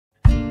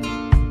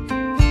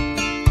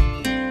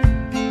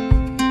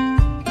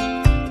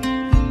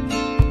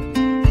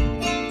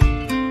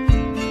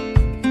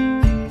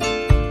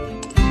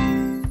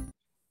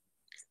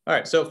All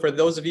right, so for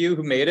those of you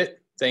who made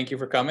it, thank you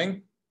for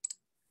coming.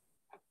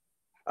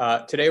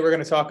 Today we're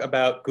going to talk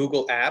about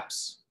Google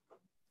Apps.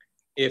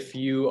 If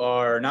you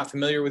are not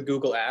familiar with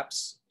Google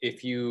Apps,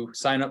 if you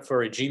sign up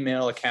for a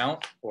Gmail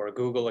account or a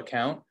Google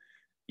account,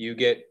 you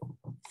get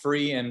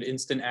free and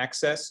instant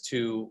access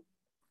to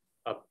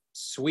a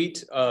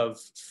suite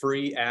of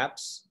free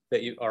apps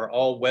that are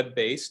all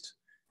web-based,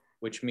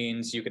 which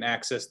means you can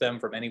access them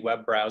from any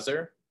web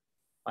browser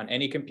on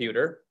any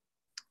computer.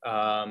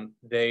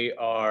 They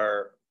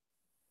are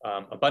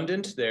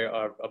abundant. There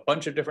are a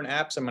bunch of different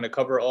apps. I'm going to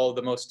cover all of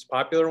the most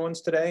popular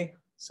ones today,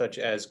 such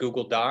as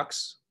Google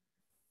Docs,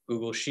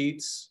 Google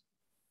Sheets,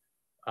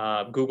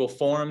 Google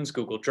Forms,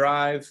 Google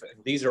Drive.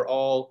 These are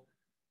all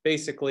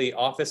basically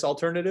Office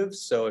alternatives.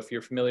 So if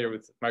you're familiar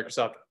with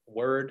Microsoft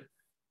Word,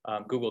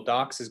 Google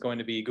Docs is going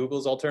to be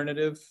Google's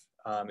alternative.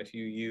 If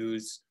you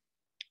use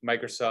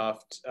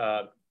Microsoft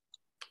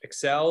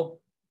Excel,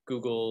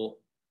 Google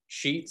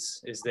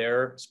Sheets is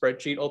their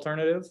spreadsheet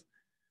alternative.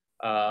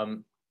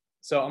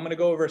 So I'm going to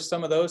go over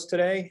some of those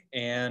today,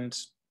 and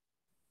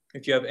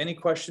if you have any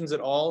questions at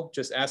all,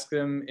 just ask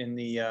them in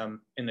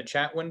the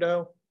chat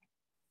window,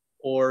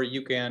 or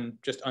you can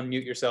just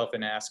unmute yourself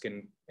and ask,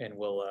 and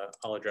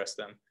I'll address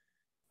them.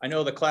 I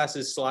know the class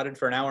is slotted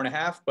for an hour and a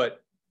half,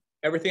 but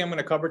everything I'm going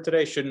to cover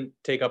today shouldn't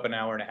take up an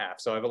hour and a half.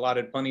 So I've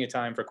allotted plenty of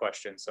time for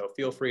questions. So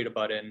feel free to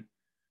butt in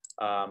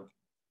at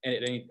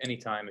any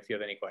time if you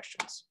have any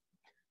questions.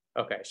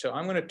 Okay, so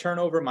I'm going to turn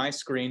over my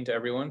screen to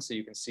everyone so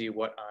you can see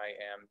what I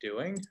am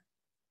doing.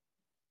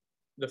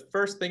 The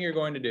first thing you're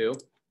going to do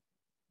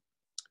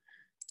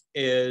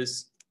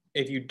is,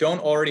 if you don't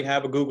already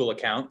have a Google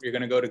account, you're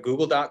going to go to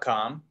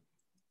google.com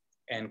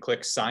and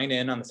click sign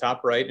in on the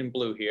top right in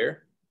blue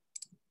here.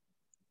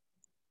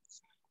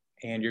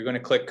 And you're going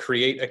to click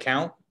create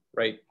account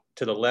right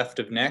to the left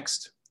of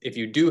next. If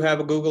you do have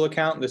a Google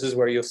account, this is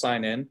where you'll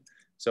sign in.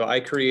 So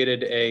I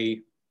created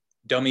a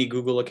dummy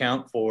Google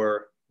account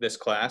for this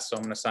class, so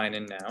I'm going to sign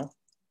in now.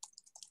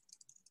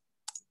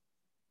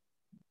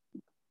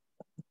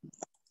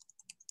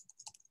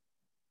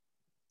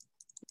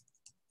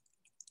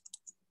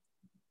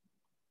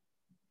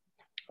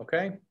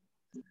 Okay,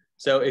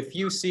 so if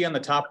you see on the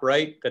top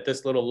right that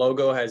this little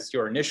logo has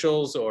your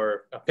initials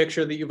or a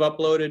picture that you've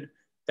uploaded,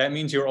 that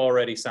means you're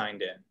already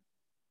signed in.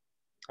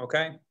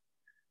 Okay,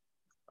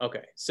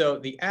 okay, so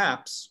the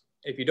apps,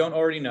 if you don't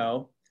already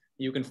know,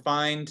 you can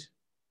find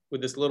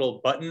with this little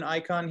button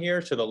icon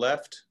here to the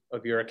left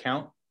of your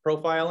account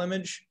profile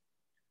image.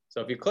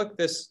 So if you click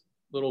this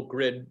little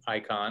grid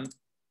icon,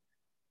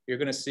 you're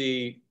going to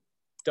see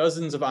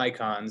dozens of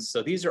icons.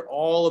 So these are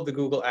all of the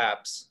Google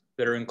apps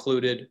that are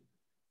included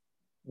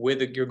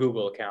with your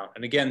Google account.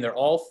 And again, they're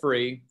all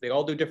free. They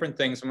all do different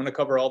things. I'm going to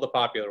cover all the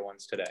popular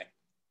ones today.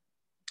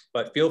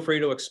 But feel free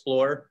to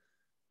explore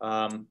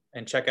and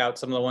check out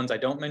some of the ones I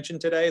don't mention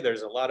today.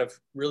 There's a lot of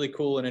really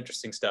cool and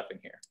interesting stuff in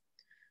here.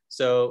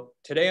 So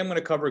today I'm going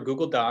to cover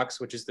Google Docs,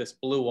 which is this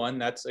blue one.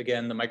 That's,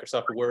 again, the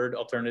Microsoft Word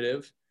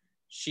alternative.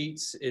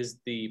 Sheets is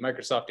the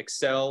Microsoft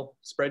Excel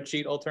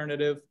spreadsheet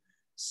alternative.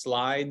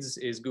 Slides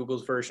is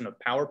Google's version of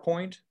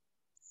PowerPoint.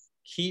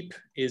 Keep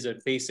is a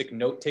basic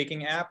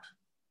note-taking app,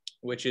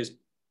 which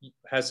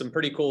has some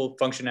pretty cool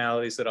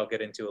functionalities that I'll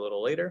get into a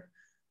little later.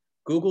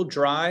 Google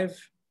Drive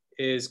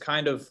is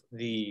kind of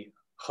the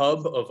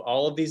hub of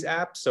all of these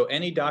apps. So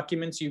any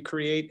documents you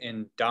create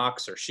in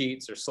Docs or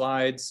Sheets or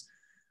Slides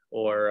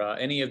or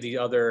any of the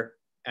other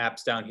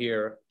apps down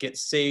here get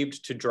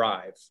saved to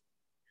Drive.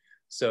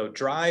 So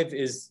Drive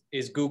is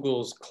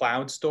Google's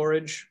cloud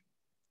storage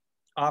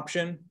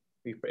option,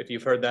 if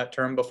you've heard that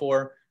term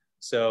before.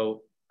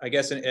 So I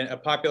guess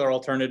a popular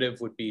alternative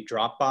would be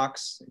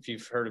Dropbox. If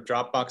you've heard of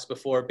Dropbox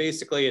before,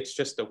 basically it's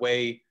just a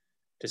way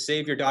to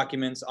save your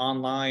documents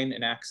online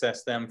and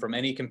access them from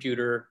any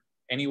computer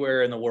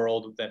anywhere in the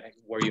world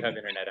where you have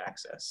internet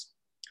access.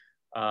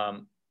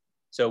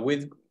 So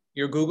with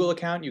your Google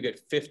account, you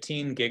get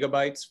 15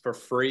 gigabytes for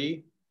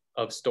free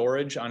of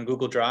storage on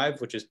Google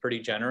Drive, which is pretty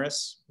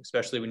generous,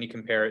 especially when you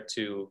compare it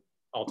to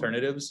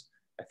alternatives.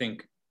 I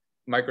think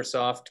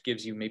Microsoft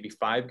gives you maybe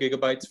 5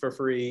 gigabytes for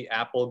free.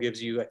 Apple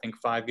gives you, I think,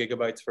 5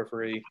 gigabytes for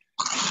free.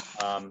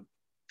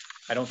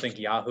 I don't think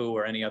Yahoo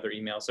or any other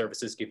email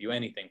services give you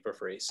anything for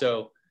free.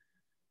 So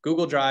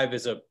Google Drive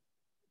is a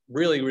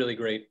really, really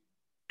great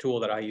tool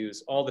that I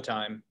use all the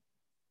time.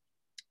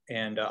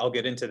 And I'll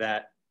get into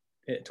that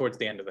towards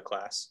the end of the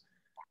class.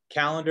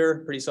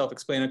 Calendar, pretty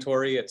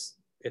self-explanatory.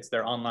 It's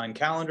their online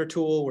calendar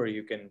tool where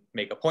you can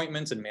make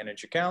appointments and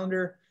manage your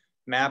calendar.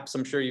 Maps,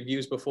 I'm sure you've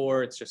used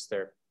before. It's just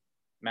their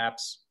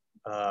Maps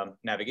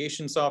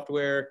navigation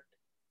software.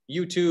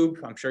 YouTube,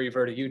 I'm sure you've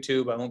heard of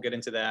YouTube. I won't get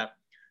into that.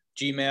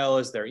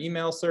 Gmail is their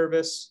email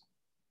service.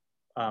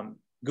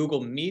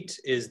 Google Meet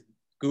is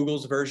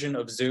Google's version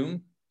of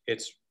Zoom.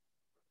 It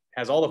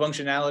has all the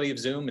functionality of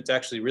Zoom. It's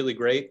actually really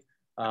great.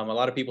 A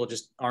lot of people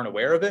just aren't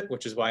aware of it,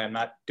 which is why I'm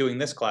not doing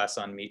this class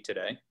on Meet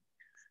today.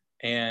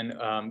 And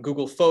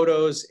Google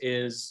Photos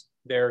is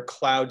their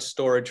cloud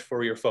storage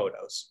for your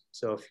photos.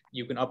 So if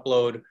you can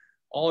upload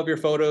all of your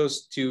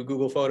photos to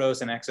Google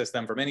Photos and access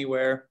them from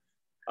anywhere.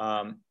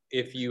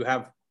 If you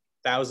have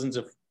thousands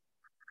of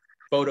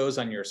photos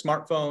on your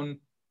smartphone,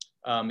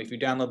 if you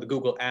download the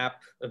Google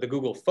app, the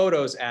Google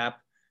Photos app,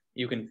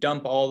 you can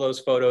dump all those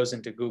photos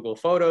into Google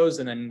Photos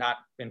and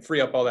then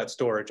free up all that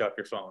storage off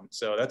your phone.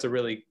 So that's a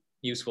really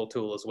useful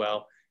tool as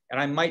well. And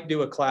I might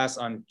do a class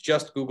on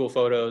just Google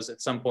Photos at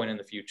some point in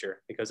the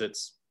future because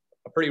it's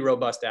a pretty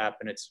robust app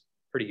and it's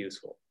pretty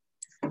useful.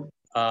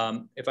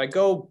 If I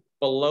go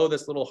below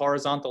this little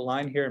horizontal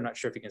line here, I'm not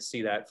sure if you can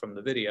see that from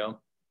the video,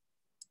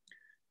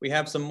 we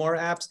have some more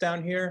apps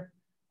down here.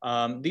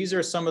 These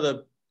are some of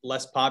the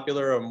less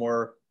popular or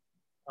more,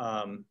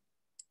 some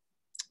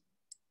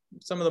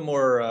of the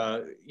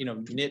more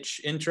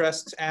niche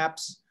interest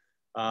apps.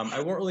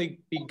 I won't really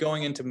be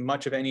going into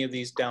much of any of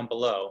these down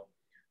below,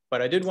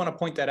 but I did want to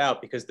point that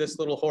out because this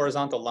little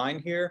horizontal line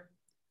here,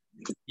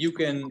 you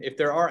can, if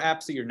there are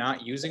apps that you're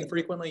not using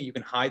frequently, you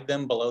can hide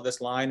them below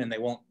this line and they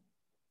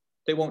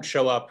won't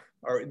show up,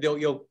 or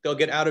they'll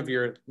get out of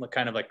your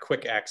kind of like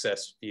quick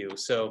access view.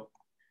 So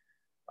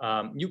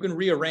you can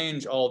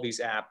rearrange all these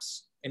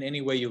apps in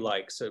any way you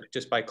like. So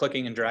just by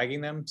clicking and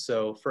dragging them.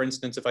 So for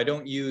instance, if I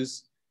don't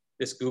use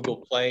this Google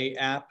Play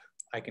app,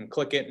 I can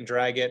click it and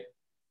drag it,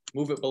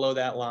 move it below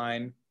that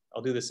line.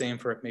 I'll do the same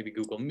for maybe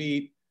Google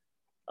Meet.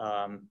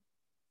 I don't know,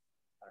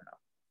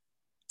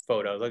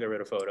 photos, I'll get rid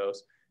of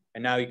photos.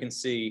 And now you can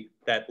see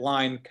that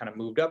line kind of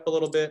moved up a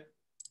little bit.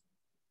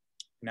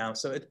 Now,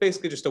 so it's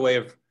basically just a way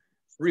of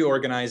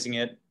reorganizing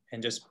it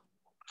and just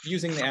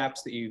using the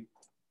apps that you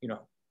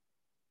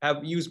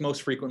have used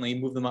most frequently,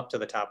 move them up to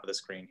the top of the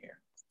screen here.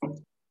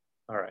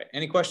 All right,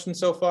 any questions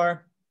so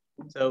far?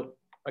 So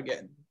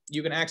again,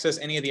 you can access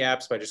any of the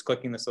apps by just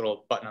clicking this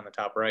little button on the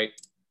top right.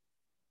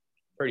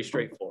 Pretty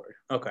straightforward.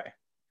 Okay,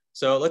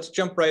 so let's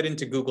jump right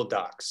into Google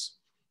Docs.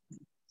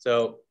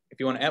 So if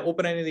you want to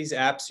open any of these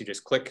apps, you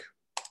just click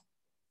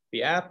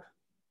the app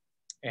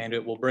and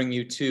it will bring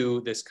you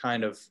to this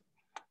kind of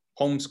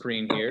home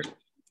screen here.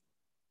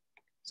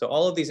 So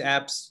all of these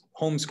apps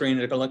home screen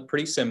are going to look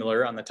pretty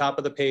similar. On the top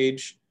of the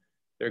page,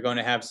 they're going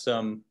to have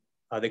some,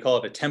 they call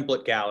it a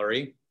template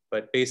gallery,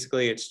 but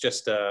basically it's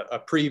just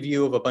a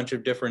preview of a bunch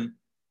of different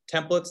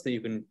templates that you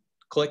can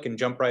click and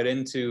jump right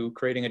into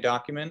creating a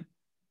document.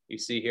 You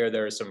see here,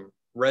 there are some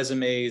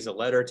resumes, a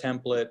letter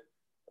template,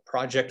 a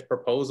project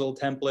proposal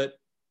template.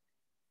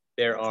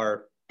 There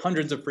are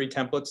hundreds of free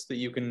templates that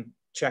you can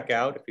check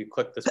out if you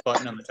click this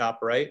button on the top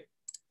right.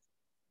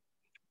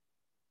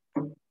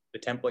 The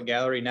template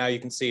gallery, now you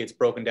can see it's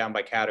broken down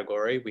by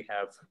category. We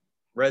have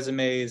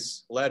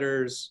resumes,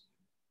 letters.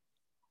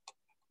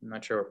 I'm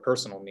not sure what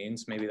personal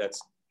means. Maybe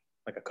that's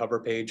like a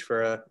cover page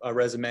for a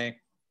resume.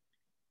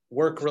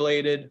 Work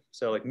related,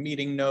 so like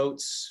meeting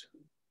notes,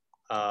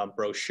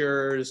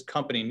 brochures,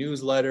 company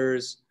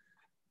newsletters,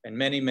 and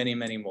many, many,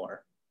 many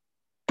more.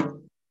 Go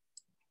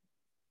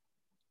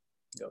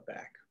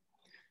back.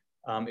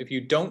 If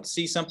you don't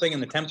see something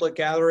in the template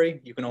gallery,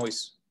 you can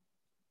always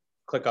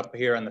click up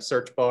here on the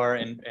search bar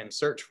and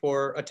search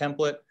for a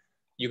template.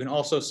 You can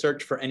also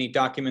search for any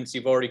documents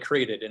you've already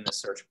created in the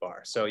search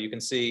bar. So you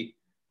can see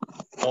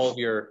all of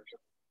your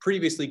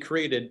previously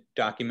created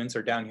documents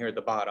are down here at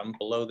the bottom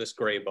below this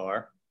gray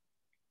bar.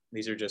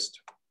 These are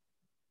just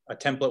a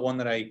template one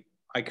that I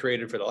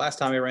created for the last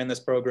time I ran this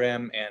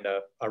program and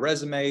a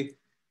resume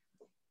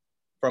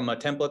from a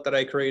template that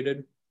I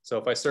created. So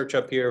if I search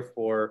up here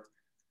for,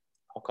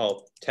 I'll call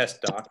it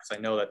test docs, I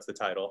know that's the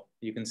title,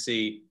 you can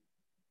see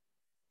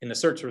in the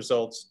search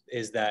results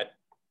is that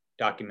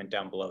document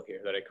down below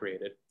here that I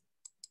created.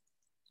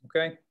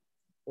 Okay,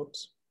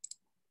 whoops.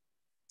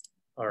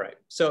 All right,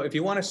 so if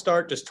you want to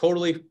start just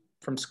totally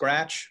from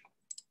scratch,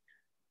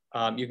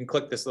 you can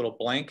click this little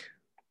blank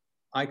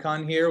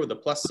icon here with the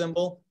plus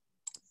symbol.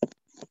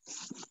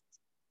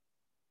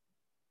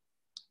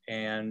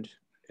 And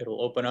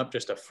it'll open up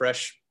just a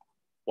fresh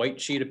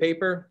white sheet of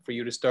paper for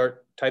you to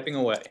start typing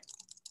away.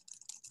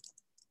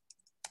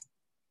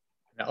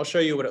 I'll show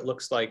you what it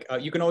looks like.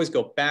 You can always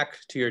go back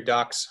to your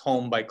Docs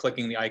home by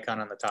clicking the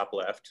icon on the top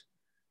left,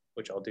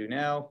 which I'll do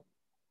now.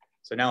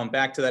 So now I'm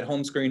back to that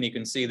home screen. You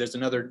can see there's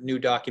another new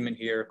document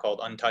here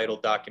called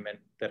Untitled Document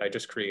that I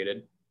just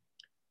created.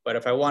 But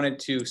if I wanted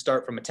to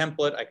start from a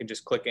template, I can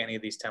just click any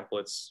of these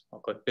templates. I'll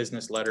click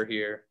Business Letter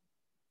here.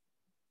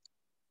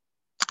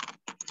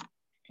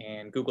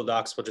 And Google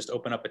Docs will just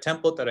open up a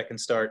template that I can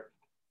start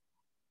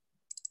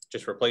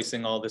just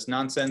replacing all this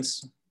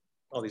nonsense,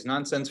 all these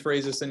nonsense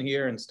phrases in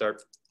here and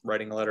start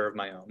writing a letter of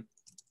my own.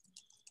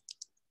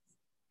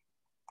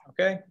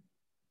 Okay,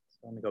 so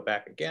let me go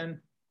back again.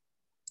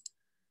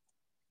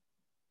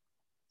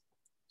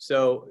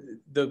 So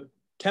the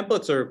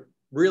templates are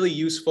really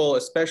useful,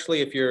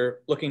 especially if you're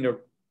looking to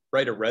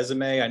write a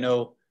resume. I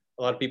know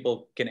a lot of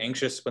people get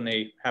anxious when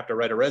they have to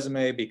write a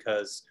resume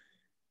because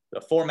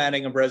the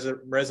formatting of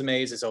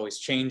resumes is always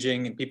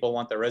changing and people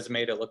want their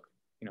resume to look,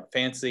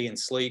 fancy and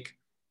sleek.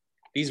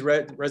 These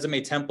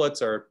resume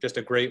templates are just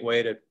a great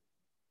way to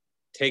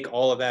take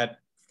all of that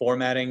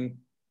formatting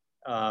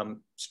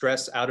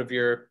stress out of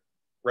your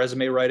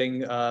resume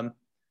writing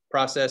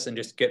process and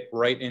just get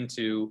right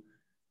into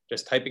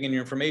just typing in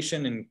your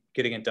information and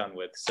getting it done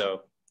with.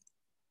 So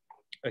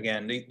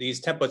again, these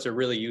templates are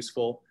really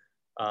useful.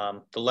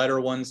 The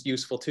letter one's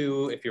useful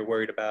too if you're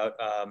worried about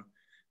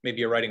maybe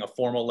you're writing a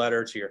formal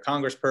letter to your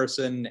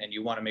congressperson and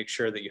you want to make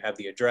sure that you have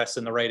the address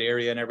in the right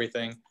area and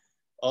everything.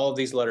 All of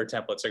these letter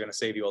templates are going to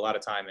save you a lot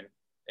of time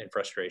and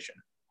frustration.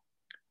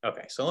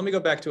 Okay, so let me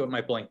go back to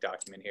my blank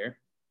document here.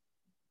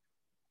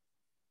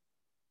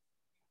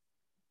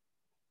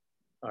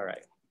 All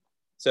right,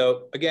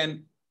 so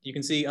again, you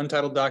can see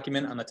untitled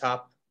document on the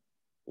top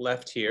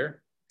left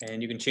here,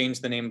 and you can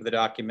change the name of the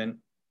document.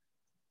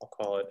 I'll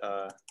call it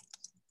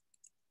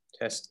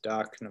test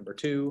doc number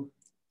 2.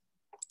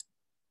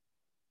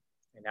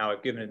 And now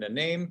I've given it a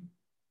name.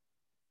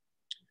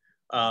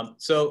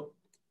 So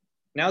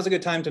now's a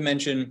good time to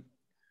mention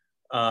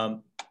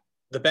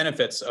the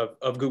benefits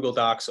of Google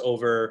Docs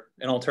over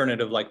an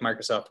alternative like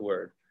Microsoft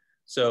Word.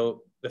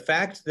 So the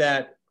fact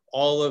that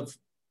all of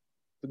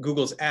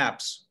Google's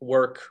apps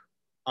work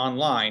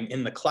online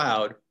in the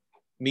cloud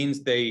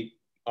means they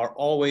are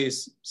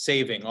always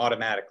saving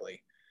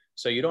automatically.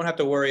 So you don't have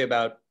to worry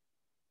about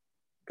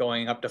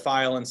going up to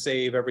file and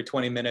save every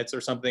 20 minutes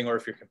or something, or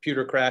if your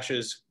computer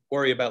crashes,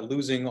 worry about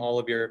losing all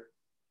of your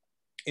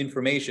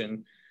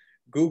information.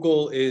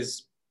 Google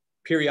is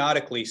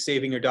periodically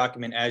saving your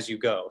document as you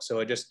go. So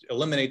it just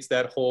eliminates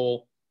that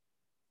whole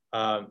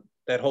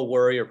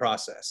worry or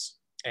process.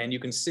 And you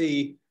can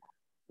see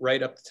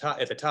right up the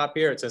top, at the top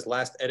here, it says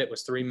last edit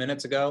was 3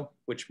 minutes ago,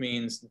 which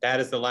means that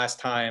is the last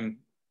time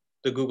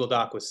the Google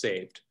Doc was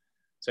saved.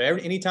 So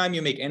anytime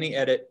you make any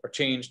edit or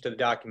change to the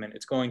document,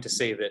 it's going to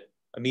save it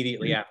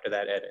immediately after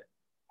that edit.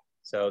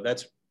 So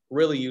that's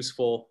really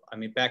useful. I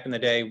mean, back in the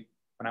day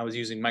when I was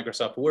using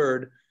Microsoft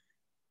Word,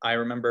 I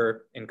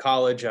remember in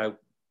college, I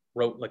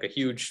wrote like a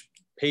huge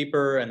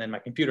paper and then my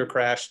computer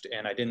crashed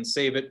and I didn't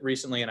save it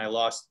recently and I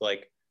lost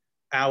like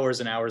hours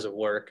and hours of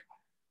work.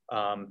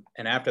 And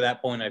after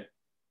that point, I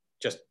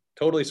just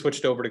totally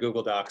switched over to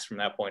Google Docs from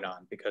that point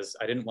on because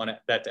I didn't want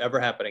that to ever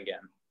happen again.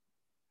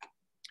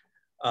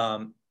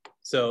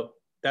 So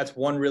that's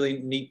one really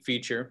neat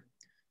feature.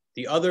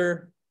 The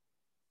other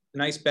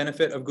nice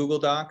benefit of Google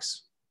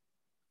Docs,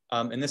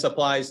 and this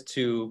applies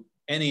to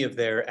any of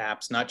their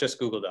apps, not just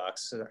Google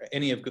Docs, or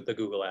any of the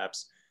Google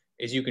apps,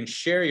 is you can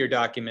share your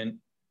document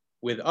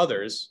with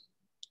others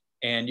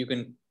and you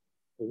can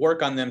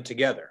work on them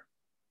together.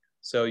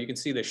 So you can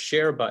see the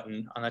share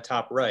button on the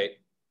top right.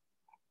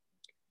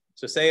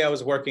 So say I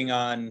was working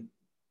on,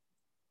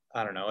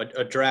 I don't know,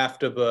 a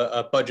draft of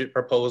a budget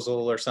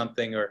proposal or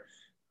something, or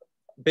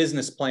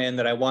business plan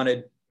that I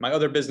wanted my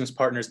other business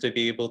partners to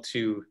be able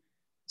to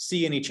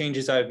see any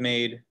changes I've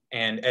made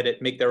and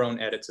make their own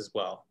edits as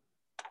well.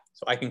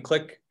 So I can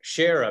click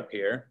share up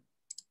here.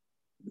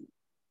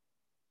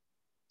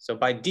 So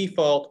by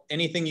default,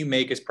 anything you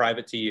make is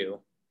private to you,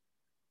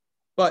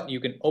 but you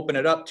can open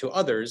it up to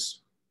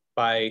others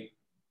by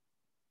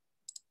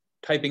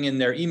typing in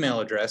their email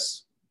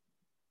address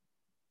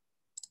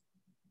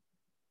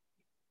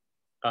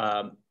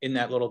in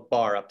that little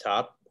bar up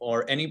top,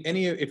 or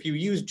if you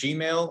use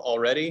Gmail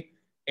already,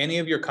 any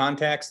of your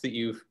contacts that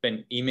you've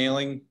been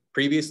emailing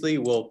previously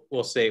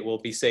will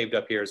be saved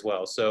up here as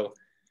well. So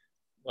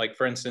like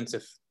for instance,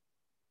 if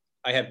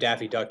I have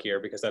Daffy Duck here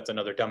because that's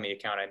another dummy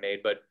account I made,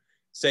 but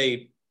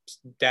say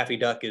Daffy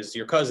Duck is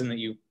your cousin that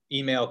you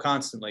email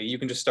constantly, you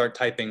can just start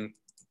typing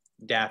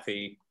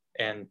Daffy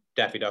and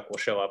Daffy Duck will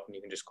show up and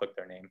you can just click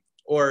their name.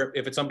 Or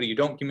if it's somebody you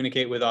don't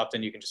communicate with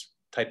often, you can just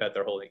type out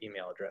their whole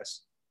email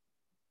address.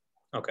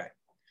 Okay,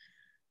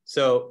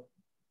 so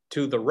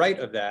to the right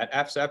of that,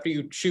 after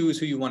you choose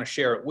who you want to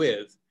share it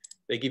with,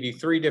 they give you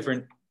 3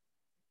 different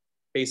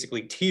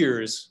basically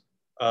tiers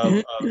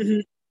of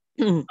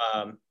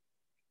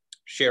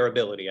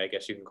shareability, I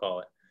guess you can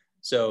call it.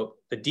 So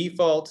the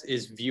default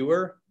is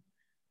viewer.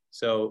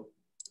 So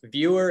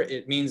viewer,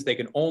 it means they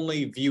can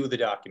only view the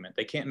document.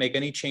 They can't make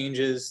any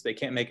changes. They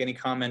can't make any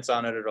comments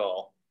on it at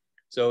all.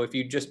 So if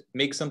you just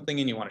make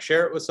something and you want to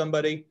share it with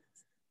somebody,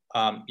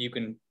 you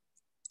can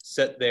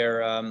set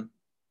their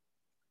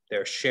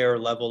share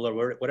level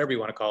or whatever you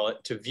want to call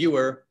it to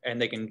viewer,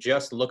 and they can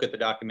just look at the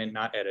document,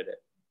 not edit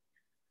it.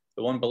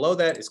 The one below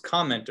that is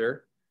commenter.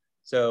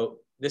 So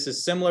this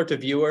is similar to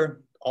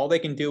viewer. All they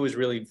can do is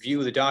really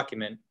view the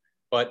document,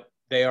 but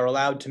they are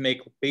allowed to make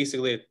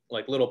basically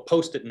like little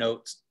post-it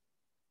notes,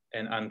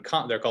 and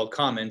they're called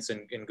comments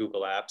in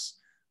Google Apps,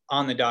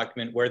 on the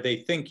document where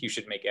they think you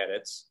should make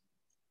edits.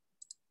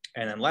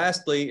 And then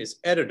lastly is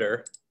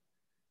editor.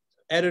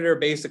 Editor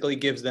basically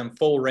gives them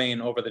full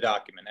reign over the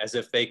document as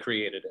if they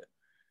created it.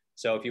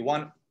 So if you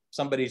want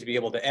somebody to be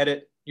able to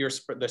edit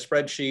the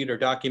spreadsheet or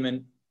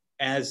document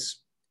as,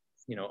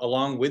 you know,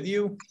 along with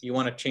you, you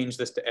want to change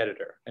this to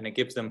editor, and it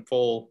gives them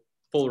full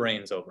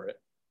reins over it.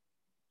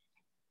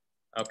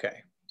 Okay,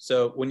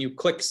 so when you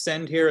click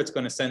send here, it's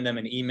going to send them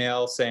an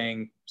email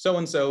saying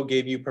so-and-so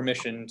gave you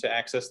permission to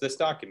access this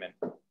document,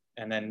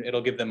 and then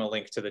it'll give them a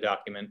link to the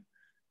document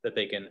that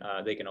they can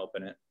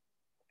open it.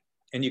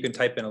 And you can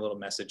type in a little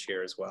message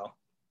here as well.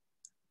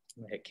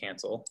 I'm gonna hit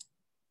cancel.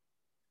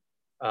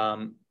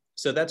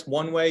 So that's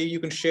one way you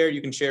can share.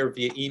 You can share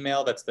via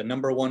email. That's the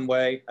number one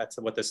way. That's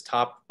what this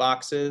top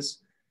box is.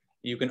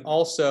 You can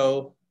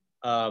also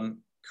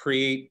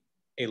create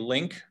a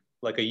link,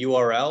 like a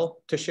URL,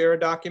 to share a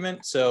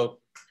document. So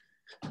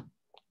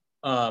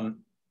I'll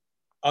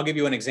give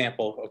you an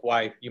example of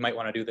why you might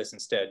want to do this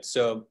instead.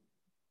 So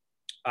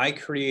I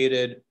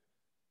created,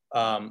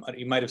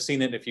 you might have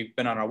seen it if you've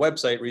been on our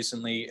website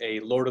recently, a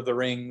Lord of the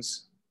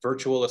Rings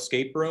virtual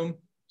escape room.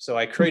 So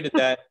I created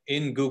that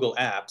in Google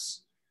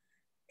Apps,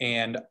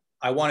 and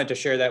I wanted to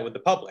share that with the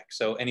public.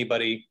 So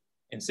anybody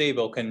in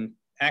Sayville can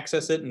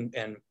access it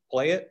and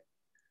play it.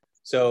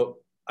 So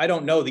I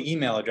don't know the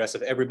email address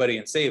of everybody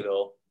in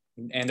Sayville,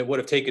 and it would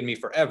have taken me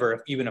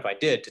forever, even if I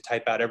did, to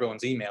type out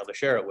everyone's email to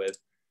share it with.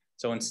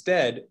 So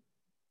instead,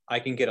 I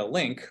can get a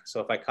link. So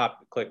if I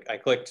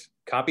clicked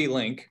copy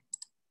link,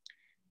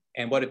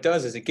 and what it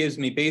does is it gives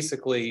me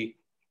basically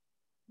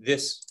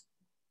this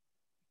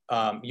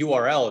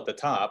URL at the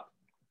top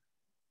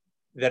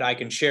that I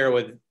can share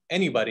with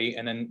anybody,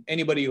 and then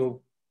anybody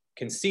who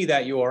can see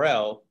that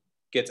URL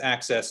gets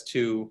access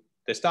to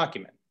this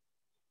document.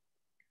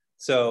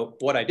 So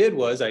what I did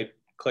was I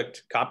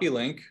clicked copy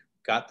link,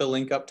 got the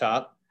link up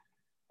top,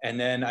 and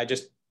then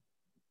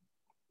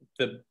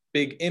the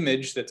big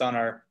image that's on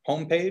our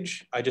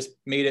homepage, I just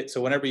made it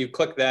so whenever you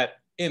click that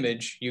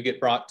image, you get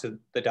brought to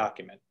the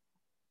document.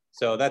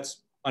 So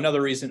that's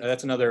another reason,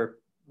 that's another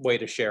way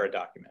to share a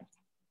document.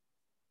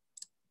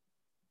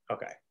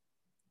 Okay.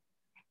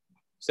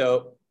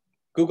 So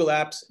Google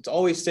Apps, it's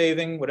always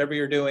saving whatever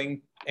you're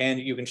doing, and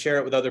you can share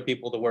it with other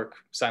people to work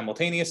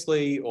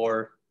simultaneously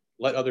or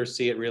let others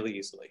see it really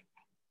easily.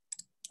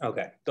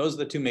 Okay, those are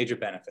the two major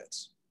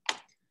benefits.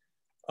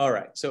 All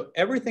right, so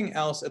everything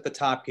else at the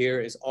top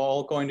here is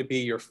all going to be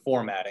your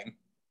formatting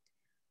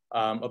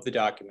of the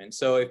document.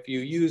 So if you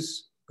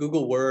use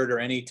Google Word or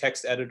any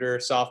text editor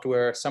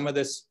software, some of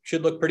this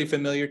should look pretty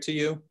familiar to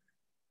you.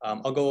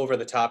 I'll go over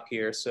the top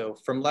here. So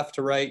from left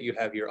to right, you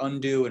have your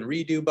undo and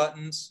redo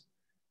buttons.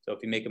 So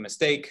if you make a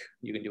mistake,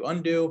 you can do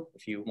undo.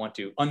 If you want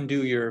to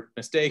undo your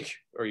mistake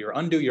or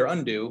undo,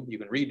 you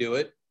can redo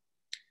it.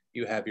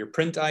 You have your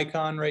print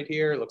icon right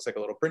here. It looks like a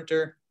little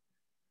printer.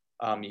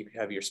 You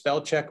have your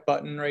spell check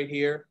button right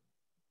here.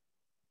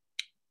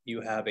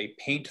 You have a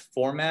paint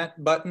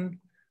format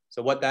button.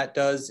 So what that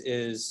does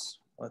is,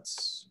 let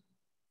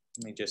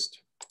me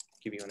just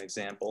give you an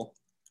example.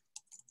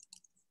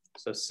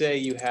 So say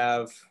you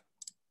have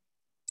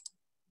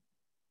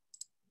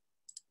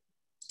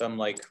some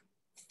like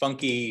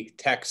funky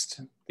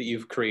text that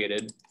you've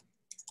created,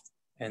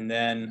 and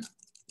then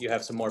you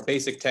have some more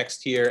basic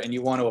text here, and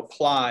you want to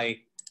apply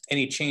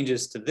any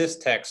changes to this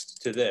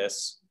text to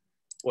this.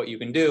 What you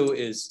can do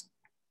is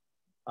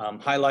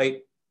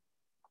highlight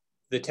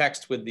the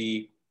text with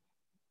the,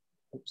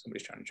 oops,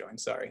 somebody's trying to join,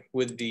 sorry,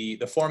 with the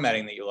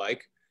formatting that you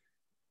like.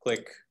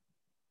 Click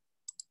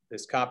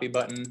this copy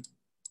button.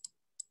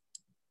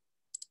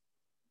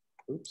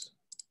 Oops.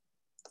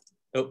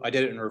 Oh, I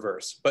did it in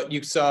reverse, but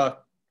you saw,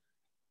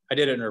 I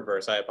did it in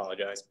reverse, I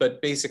apologize.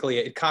 But basically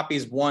it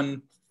copies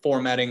one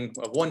formatting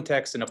of one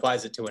text and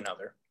applies it to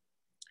another.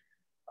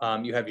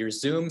 You have your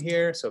zoom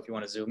here. So if you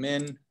want to zoom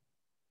in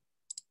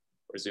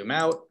or zoom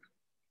out,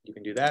 you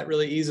can do that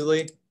really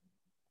easily.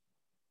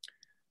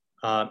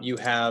 You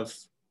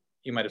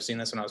might have seen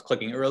this when I was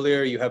clicking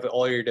earlier. You have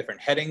all your different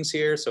headings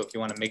here. So if you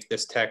want to make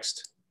this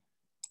text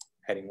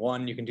heading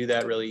 1, you can do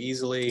that really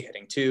easily.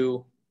 Heading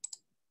 2,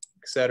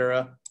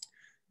 etc.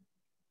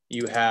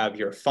 You have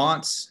your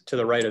fonts to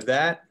the right of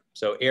that.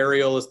 So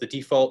Arial is the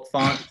default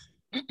font,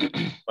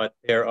 but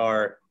there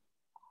are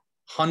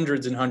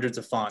hundreds and hundreds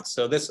of fonts.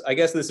 So I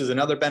guess this is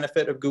another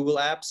benefit of Google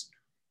Apps.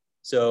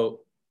 So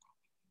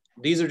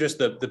these are just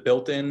the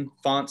built-in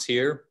fonts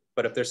here,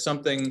 but if there's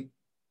something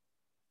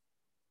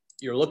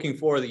you're looking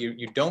for that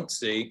you don't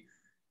see,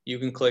 you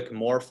can click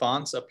more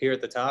fonts up here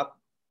at the top.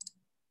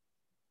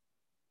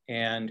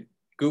 And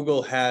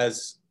Google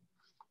has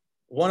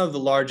one of the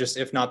largest,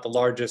 if not the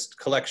largest,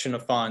 collection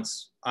of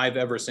fonts I've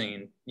ever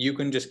seen. You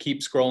can just keep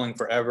scrolling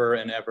forever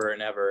and ever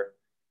and ever.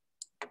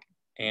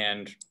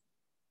 And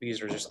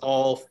these are just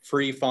all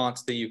free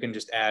fonts that you can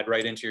just add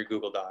right into your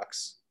Google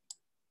Docs.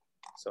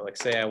 So like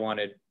say I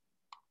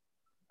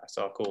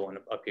saw a cool one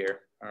up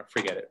here, or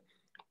forget it.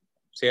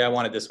 Say I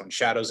wanted this one,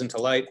 Shadows into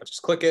Light. I'll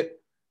just click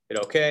it, hit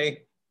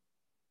OK.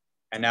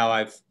 And now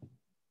I've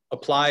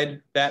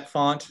applied that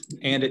font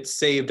and it's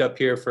saved up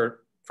here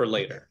for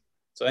later.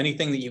 So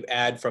anything that you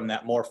add from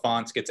that more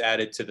fonts gets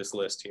added to this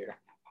list here.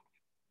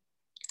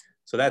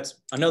 So that's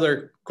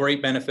another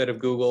great benefit of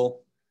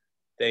Google.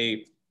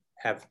 They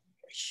have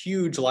a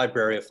huge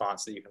library of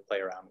fonts that you can play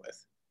around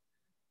with.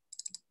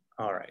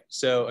 All right,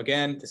 so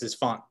again, this is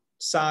font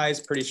size,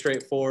 pretty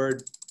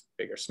straightforward.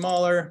 Bigger,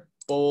 smaller,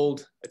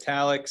 bold,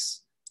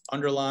 italics,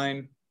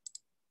 underline,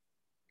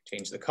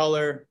 change the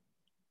color.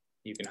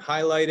 You can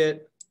highlight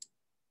it.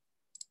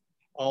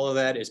 All of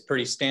that is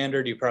pretty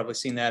standard. You've probably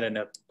seen that in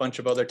a bunch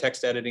of other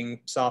text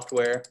editing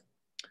software.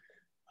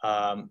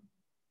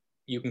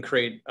 You can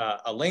create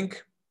a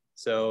link.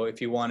 So if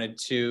you wanted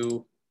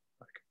to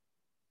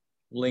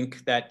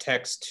link that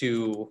text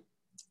to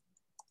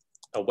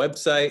a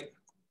website.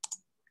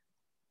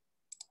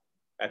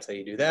 That's how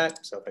you do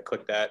that. So if I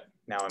click that,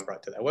 now I'm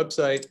brought to that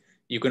website.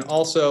 You can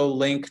also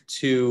link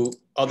to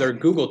other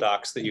Google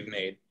Docs that you've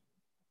made.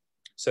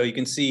 So you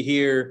can see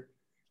here,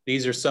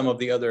 these are some of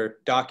the other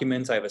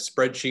documents. I have a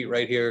spreadsheet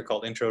right here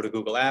called Intro to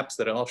Google Apps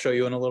that I'll show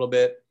you in a little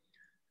bit.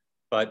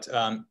 But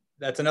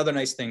that's another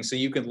nice thing. So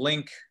you can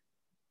link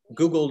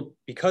Google,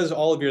 because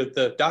all of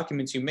the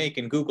documents you make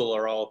in Google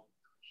are all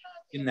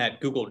in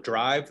that Google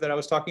Drive that I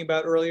was talking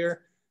about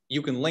earlier.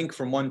 You can link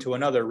from one to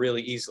another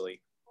really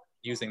easily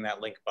using that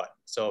link button.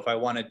 So if I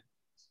wanted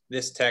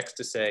this text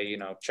to say, you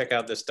know, check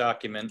out this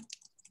document,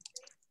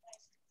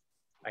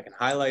 I can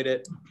highlight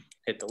it,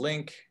 hit the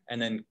link, and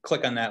then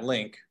click on that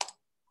link.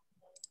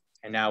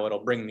 And now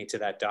it'll bring me to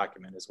that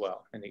document as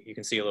well. And you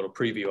can see a little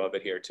preview of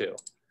it here too.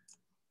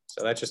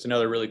 So that's just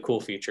another really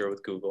cool feature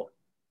with Google.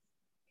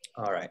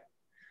 All right,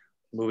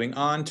 moving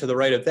on to the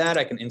right of that,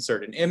 I can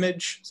insert an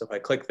image. So if I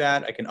click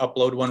that, I can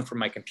upload one from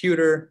my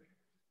computer.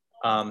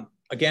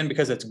 Again,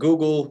 because it's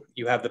Google,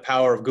 you have the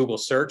power of Google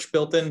Search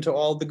built into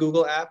all the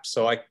Google apps.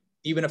 So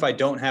even if I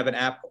don't have an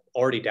app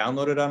already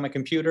downloaded on my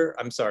computer,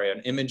 I'm sorry,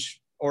 an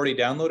image already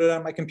downloaded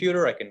on my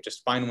computer, I can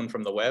just find one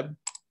from the web.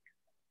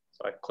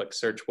 So I click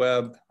search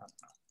web,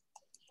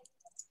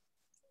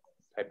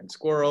 type in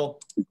squirrel,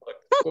 click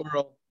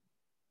squirrel,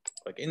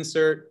 click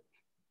insert,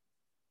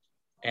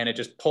 and it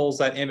just pulls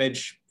that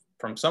image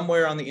from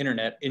somewhere on the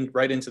internet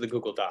right into the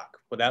Google Doc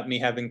without me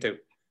having to,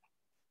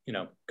 you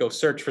know, go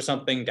search for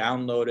something,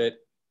 download it,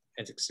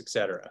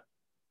 etc.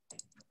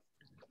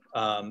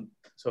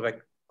 So if I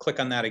click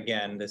on that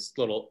again, this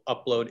little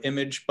upload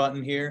image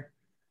button here.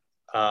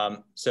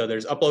 So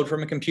there's upload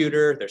from a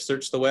computer, there's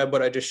search the web,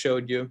 what I just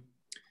showed you.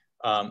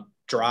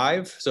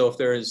 Drive, so if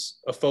there's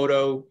a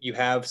photo you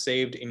have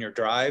saved in your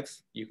drive,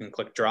 you can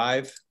click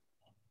drive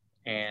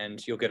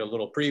and you'll get a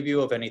little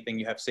preview of anything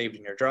you have saved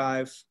in your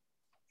drive.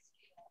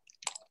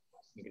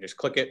 You can just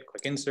click it,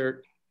 click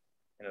insert,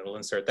 and it'll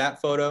insert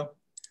that photo.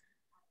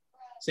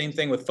 Same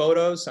thing with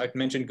photos. I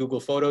mentioned Google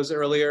Photos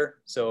earlier,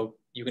 so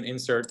you can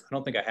insert, I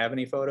don't think I have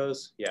any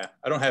photos. Yeah,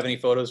 I don't have any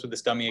photos with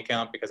this dummy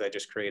account because I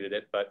just created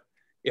it, but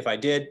if I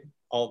did,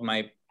 all of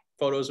my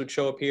photos would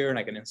show up here and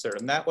I can insert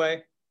them that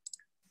way.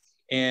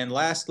 And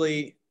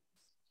lastly,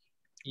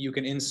 you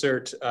can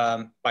insert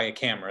by a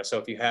camera.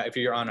 So if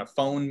you're on a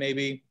phone,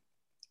 maybe,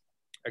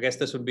 I guess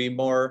this would be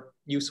more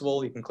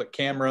useful. You can click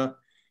camera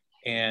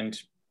and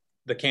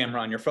the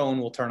camera on your phone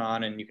will turn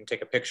on and you can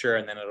take a picture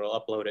and then it'll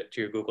upload it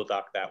to your Google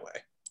Doc that way.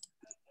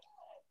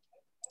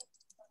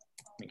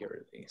 Let me get rid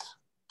of these.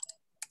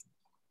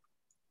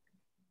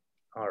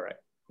 All right,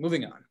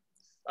 moving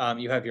on.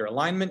 You have your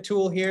alignment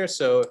tool here.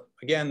 So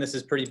again, this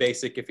is pretty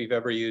basic if you've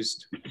ever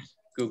used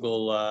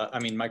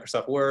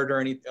Microsoft Word or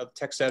any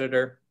text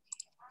editor,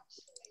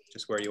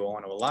 just where you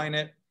want to align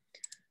it.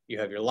 You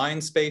have your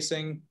line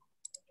spacing.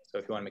 So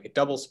if you want to make it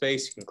double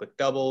space, you can click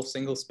double,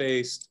 single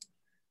spaced.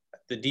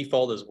 The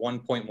default is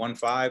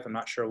 1.15. I'm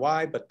not sure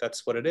why, but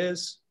that's what it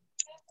is.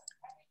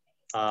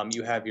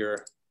 You have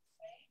your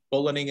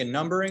bulleting and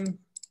numbering. If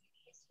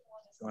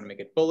you want to make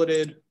it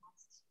bulleted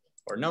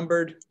or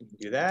numbered, you can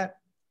do that.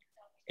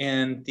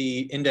 And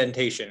the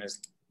indentation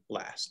is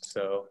last.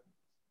 So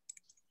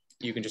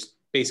you can just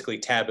basically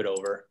tab it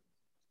over.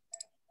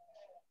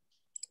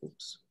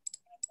 Oops.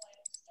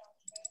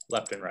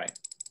 Left and right.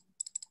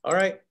 All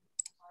right.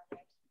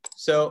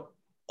 So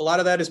a lot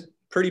of that is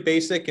pretty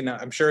basic, and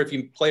I'm sure if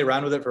you play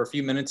around with it for a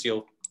few minutes,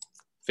 you'll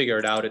figure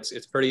it out.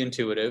 It's pretty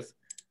intuitive.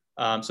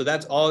 So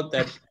that's all,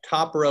 that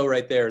top row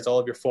right there is all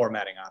of your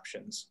formatting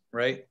options,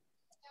 right?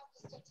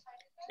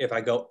 If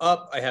I go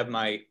up, I have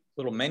my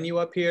little menu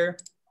up here.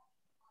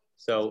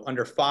 So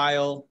under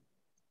File,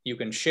 you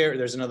can share,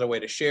 there's another way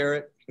to share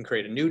it. You can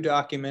create a new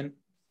document.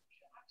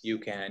 You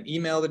can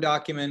email the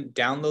document,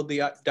 download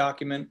the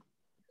document.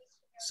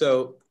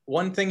 So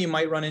one thing you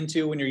might run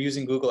into when you're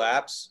using Google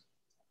Apps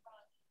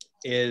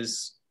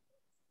is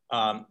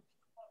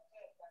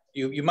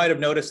you might have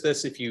noticed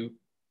this if you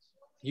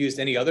used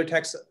any other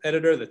text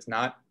editor that's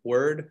not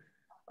Word.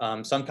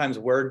 Sometimes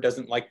Word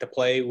doesn't like to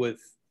play with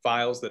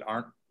files that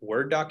aren't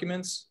Word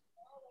documents.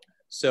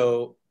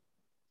 So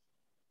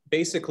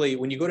basically,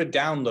 when you go to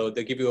download,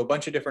 they give you a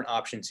bunch of different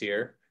options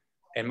here.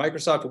 And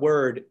Microsoft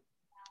Word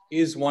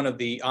is one of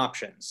the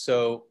options.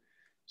 So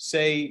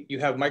say you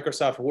have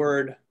Microsoft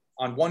Word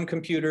on one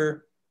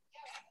computer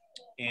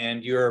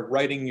and you're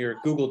writing your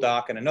Google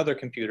Doc on another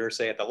computer,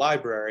 say at the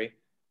library,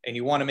 and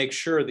you want to make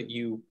sure that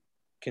you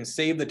can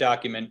save the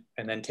document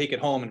and then take it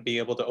home and be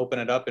able to open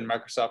it up in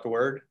Microsoft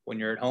Word when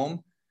you're at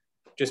home,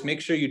 just make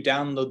sure you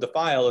download the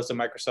file as a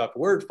Microsoft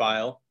Word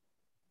file,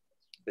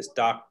 this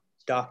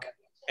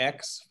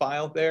docx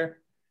file there.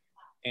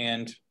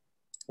 And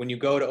when you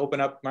go to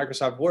open up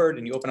Microsoft Word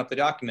and you open up the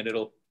document,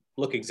 it'll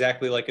look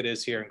exactly like it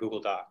is here in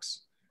Google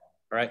Docs.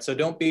 All right, so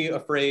don't be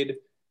afraid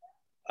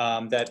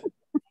that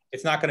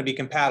it's not going to be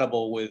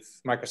compatible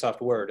with Microsoft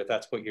Word if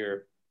that's what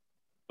you're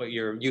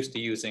used to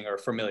using or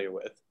familiar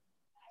with.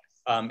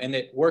 And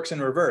it works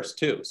in reverse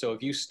too. So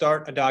if you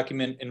start a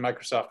document in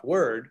Microsoft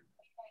Word,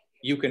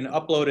 you can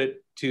upload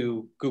it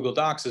to Google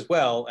Docs as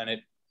well, and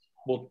it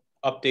will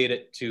update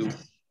it to,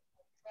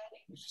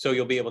 so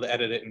you'll be able to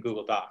edit it in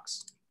Google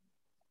Docs.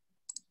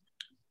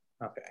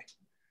 Okay.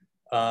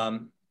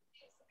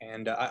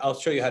 And I'll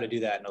show you how to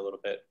do that in a little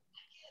bit.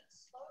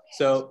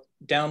 So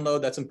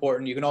download, that's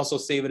important. You can also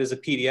save it as a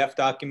PDF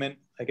document,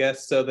 I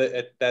guess, so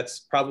that that's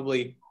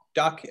probably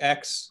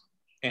DocX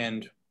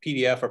and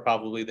PDF are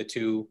probably the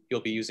two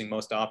you'll be using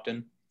most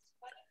often.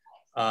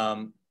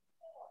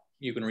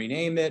 You can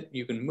rename it,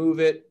 you can move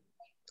it,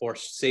 or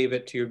save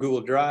it to your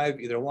Google Drive,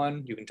 either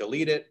one. You can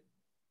delete it.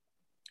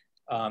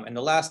 And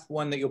the last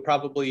one that you'll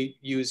probably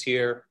use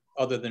here,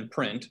 other than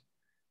print,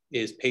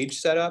 is page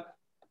setup.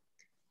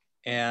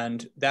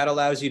 And that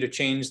allows you to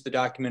change the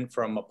document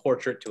from a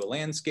portrait to a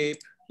landscape.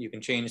 You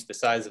can change the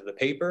size of the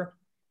paper.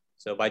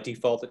 So by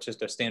default, it's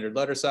just a standard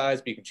letter size,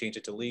 but you can change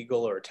it to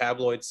legal or a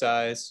tabloid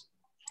size.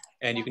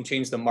 And you can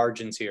change the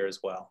margins here as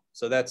well.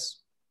 So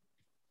that's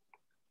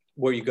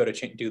where you go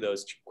to do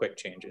those quick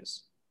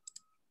changes.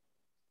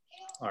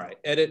 All right,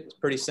 edit is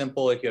pretty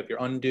simple. If you have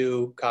your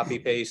undo, copy,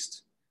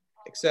 paste,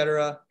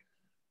 etc.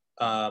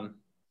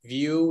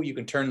 View, you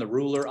can turn the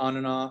ruler on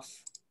and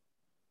off.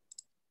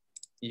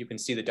 You can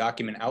see the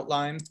document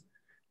outline.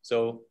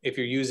 So if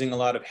you're using a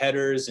lot of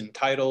headers and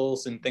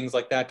titles and things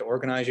like that to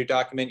organize your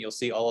document, you'll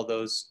see all of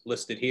those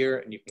listed here,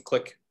 and you can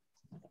click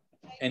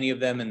any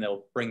of them and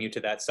they'll bring you to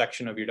that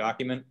section of your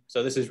document.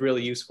 So this is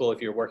really useful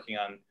if you're working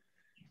on,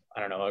 I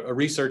don't know, a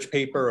research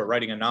paper or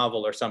writing a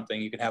novel or something.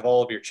 You can have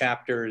all of your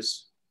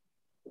chapters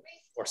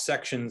or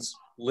sections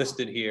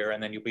listed here,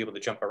 and then you'll be able to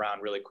jump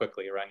around really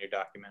quickly around your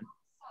document.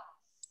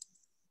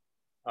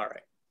 All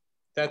right.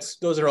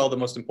 Those are all the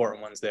most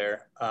important ones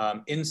there.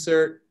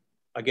 Insert,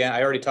 again,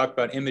 I already talked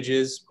about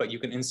images, but you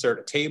can insert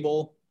a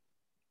table.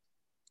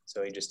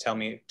 So you just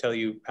tell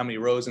you how many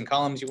rows and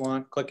columns you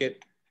want, click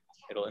it,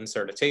 it'll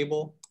insert a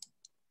table.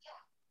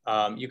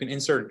 You can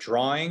insert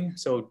drawing.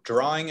 So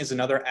drawing is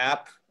another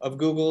app of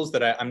Google's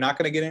that I'm not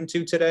gonna get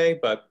into today,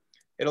 but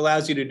it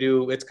allows you to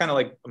do, it's kind of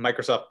like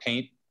Microsoft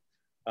Paint.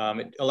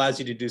 It allows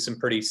you to do some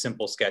pretty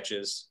simple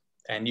sketches,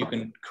 and you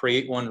can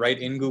create one right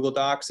in Google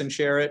Docs and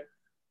share it,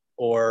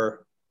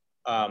 or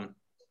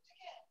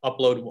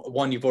upload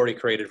one you've already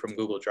created from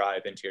Google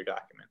Drive into your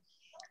document.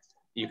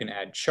 You can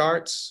add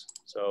charts.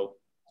 So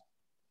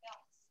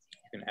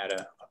you can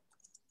add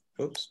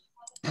oops.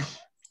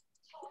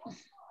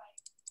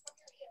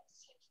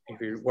 If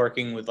you're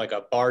working with like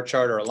a bar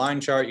chart or a line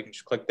chart, you can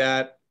just click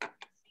that,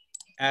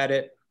 add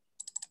it.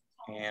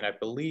 And I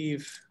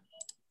believe,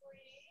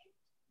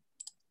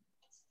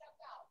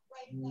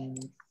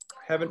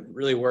 haven't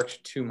really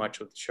worked too much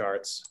with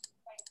charts.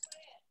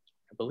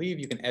 I believe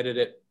you can edit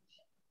it.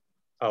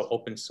 Oh,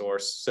 open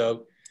source.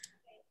 So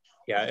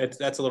yeah,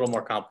 that's a little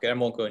more complicated. I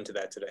won't go into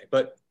that today,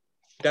 but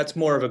that's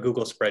more of a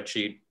Google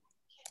spreadsheet,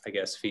 I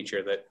guess,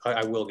 feature that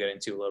I will get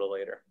into a little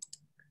later.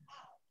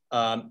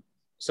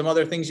 Some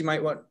other things you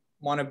might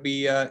want to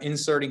be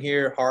inserting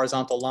here,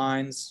 horizontal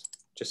lines,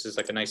 just as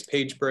like a nice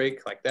page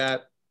break like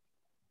that.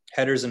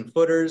 Headers and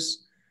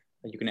footers.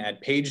 You can add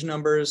page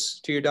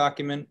numbers to your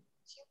document,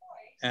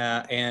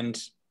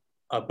 and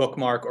a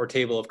bookmark or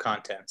table of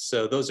contents.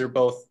 So those are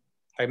both,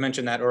 I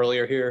mentioned that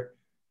earlier here.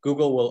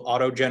 Google will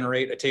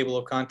auto-generate a table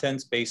of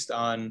contents based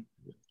on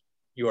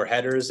your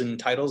headers and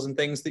titles and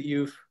things that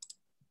you've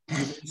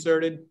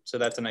inserted. So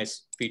that's a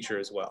nice feature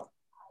as well.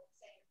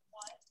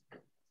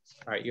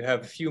 All right, you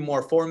have a few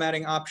more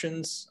formatting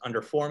options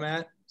under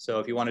format. So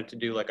if you wanted to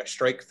do like a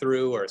strike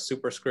through or a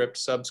superscript,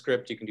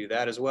 subscript, you can do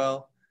that as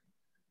well.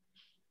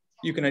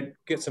 You can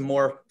get some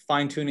more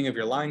fine tuning of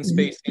your line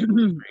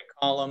spacing,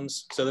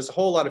 columns. So there's a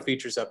whole lot of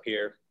features up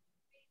here.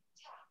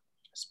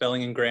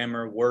 Spelling and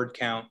grammar, word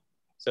count.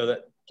 So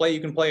that you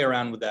can play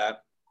around with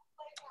that.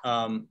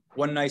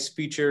 One nice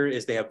feature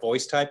is they have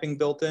voice typing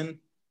built in.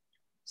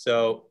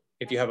 So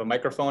if you have a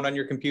microphone on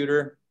your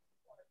computer,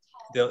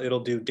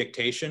 it'll do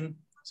dictation.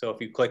 So if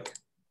you click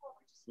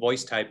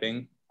voice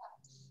typing,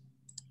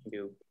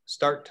 you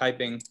start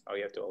typing. Oh,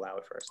 you have to allow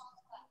it first.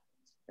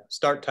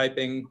 Start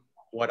typing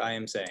what I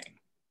am saying.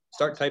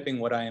 Start typing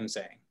what I am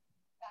saying.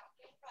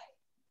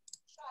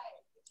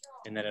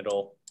 And then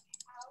it'll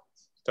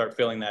start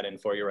filling that in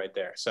for you right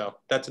there. So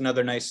that's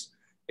another nice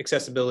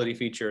accessibility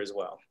feature as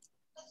well.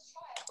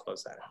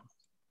 Close that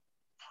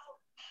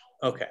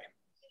out. Okay.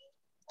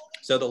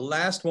 So the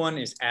last one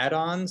is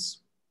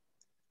add-ons.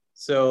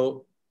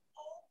 So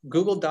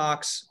Google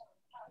Docs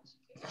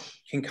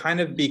can kind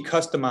of be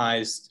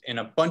customized in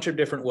a bunch of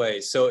different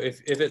ways. So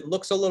if it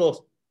looks a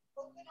little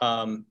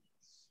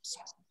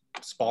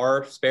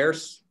sparse,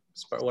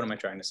 what am I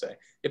trying to say?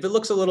 If it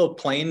looks a little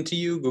plain to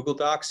you, Google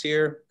Docs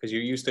here, because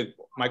you're used to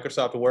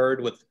Microsoft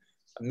Word with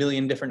a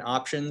million different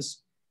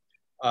options,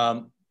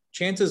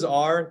 chances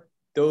are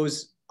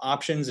those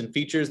options and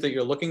features that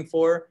you're looking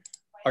for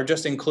are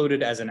just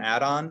included as an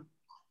add-on.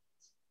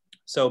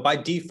 So by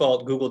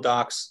default, Google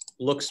Docs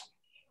looks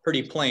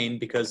pretty plain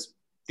because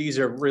these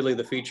are really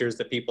the features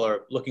that people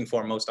are looking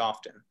for most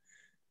often.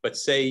 but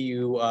say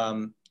you are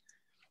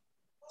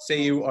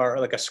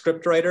like a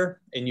script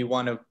writer and you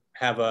want to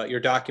have your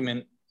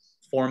document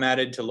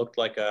formatted to look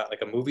like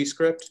a movie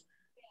script.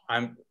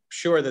 I'm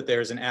sure that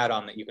there's an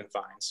add-on that you can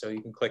find. So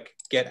you can click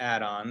Get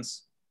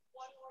Add-ons,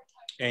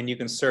 and you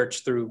can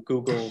search through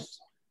Google's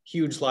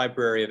huge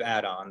library of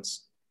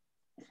add-ons.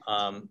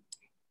 I'm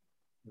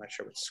not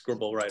sure what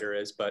Scribble Writer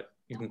is, but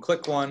you can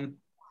click one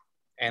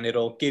and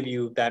it'll give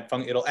you that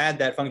it'll add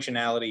that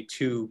functionality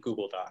to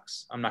Google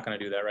Docs. I'm not going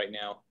to do that right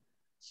now,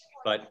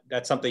 but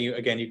that's something you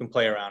can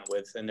play around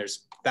with, and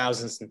there's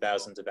thousands and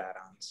thousands of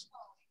add-ons.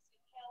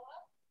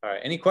 All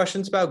right, any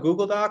questions about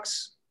Google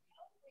Docs?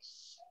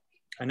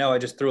 I know I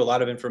just threw a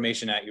lot of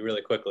information at you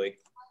really quickly.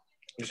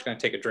 I'm just going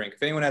to take a drink.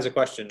 If anyone has a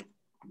question,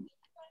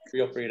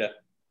 feel free to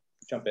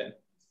jump in.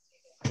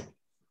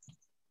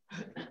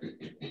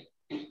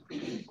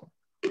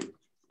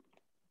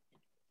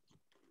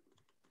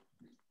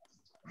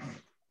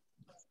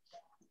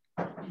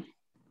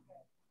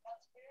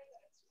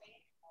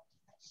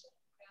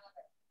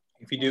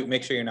 If you do,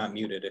 make sure you're not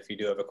muted if you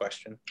do have a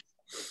question.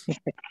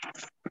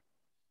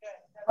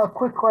 A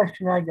quick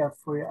question I got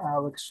for you,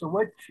 Alex. So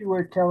what you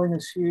were telling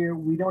us here,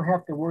 we don't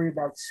have to worry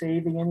about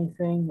saving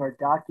anything, or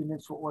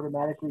documents will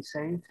automatically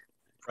save?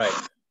 Right.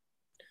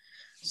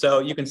 So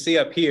you can see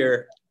up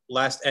here,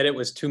 last edit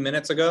was 2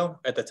 minutes ago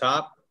at the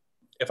top.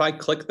 If I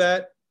click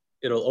that,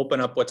 it'll open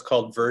up what's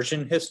called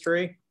version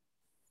history.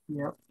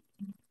 Yep.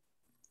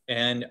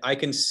 And I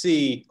can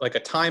see like a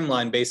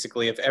timeline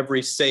basically of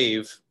every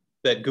save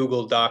that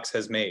Google Docs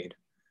has made.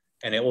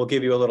 And it will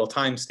give you a little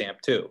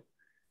timestamp too.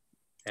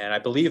 And I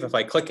believe if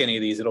I click any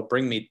of these, it'll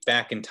bring me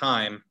back in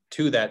time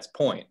to that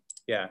point.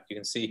 Yeah, you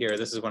can see here,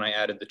 this is when I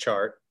added the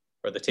chart,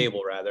 or the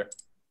table rather.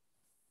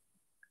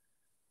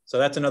 So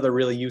that's another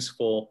really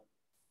useful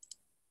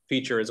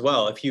feature as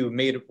well. If you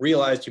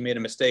realized you made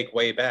a mistake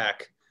way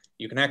back,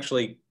 you can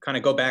actually kind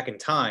of go back in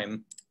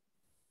time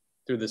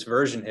through this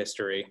version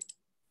history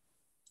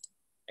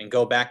and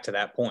go back to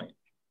that point.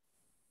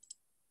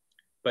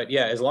 But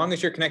yeah, as long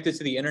as you're connected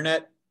to the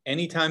internet,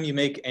 anytime you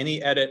make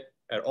any edit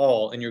at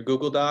all in your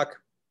Google Doc,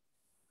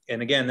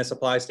 and again, this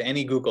applies to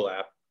any Google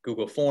app,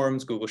 Google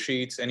Forms, Google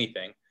Sheets,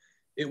 anything,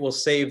 it will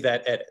save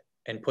that edit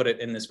and put it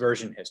in this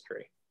version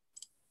history.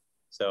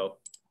 So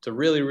it's a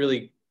really,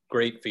 really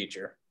great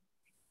feature.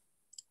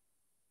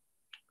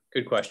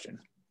 Good question.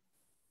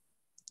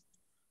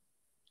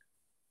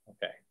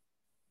 Okay.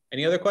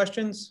 Any other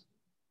questions?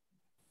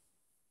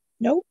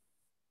 Nope.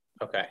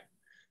 Okay.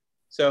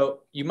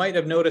 So you might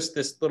have noticed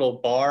this little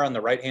bar on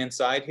the right-hand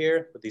side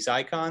here with these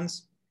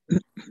icons.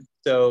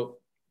 So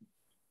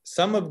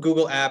some of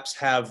Google apps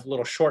have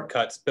little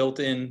shortcuts built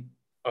in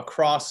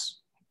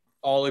across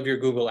all of your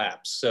Google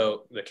apps.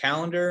 So the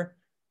calendar,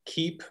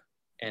 keep,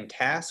 and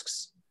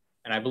tasks,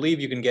 and I believe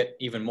you can get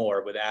even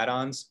more with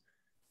add-ons.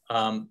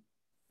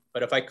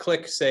 But if I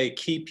click, say,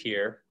 keep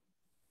here,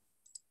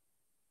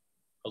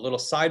 a little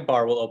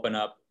sidebar will open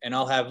up, and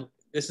I'll have,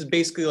 this is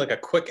basically like a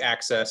quick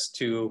access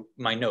to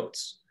my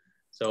notes.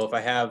 So if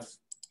I have,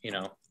 you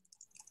know,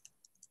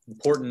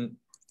 important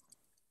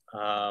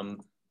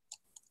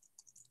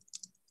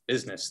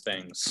business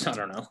things, I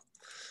don't know,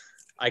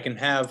 I can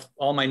have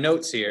all my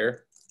notes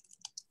here.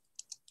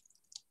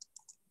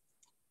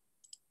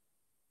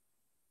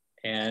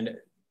 And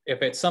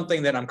if it's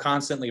something that I'm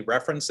constantly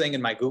referencing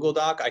in my Google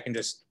Doc, I can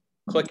just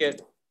click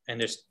it and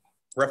just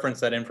reference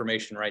that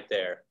information right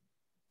there.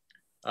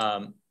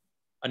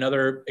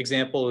 Another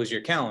example is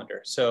your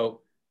calendar.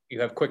 So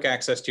you have quick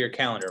access to your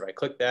calendar. If I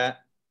click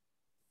that,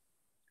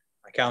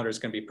 my calendar is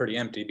going to be pretty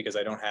empty because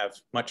I don't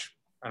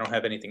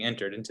have anything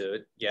entered into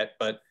it yet,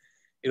 but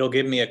it'll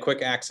give me a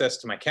quick access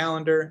to my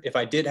calendar. If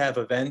I did have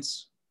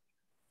events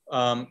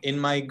in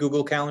my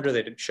Google Calendar,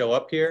 they didn't show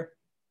up here.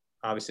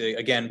 Obviously,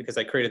 again, because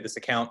I created this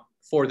account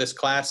for this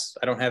class,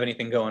 I don't have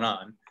anything going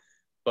on.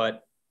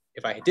 But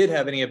if I did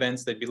have any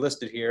events, they'd be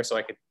listed here, so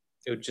it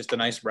would just a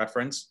nice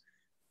reference.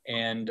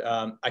 And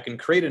I can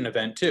create an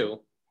event too,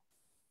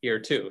 here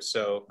too.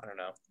 So I don't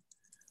know,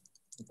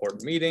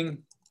 important meeting,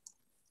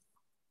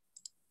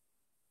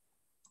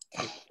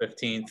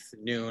 15th,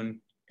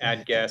 noon,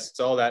 add guests,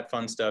 all that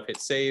fun stuff, hit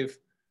save.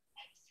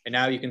 And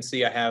now you can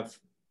see I have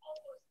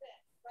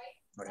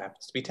what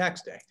happens to be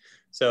tax day.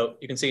 So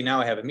you can see now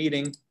I have a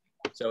meeting.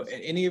 So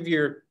any of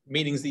your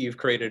meetings that you've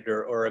created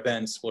or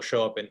events will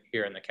show up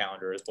here in the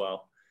calendar as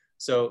well.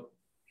 So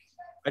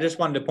I just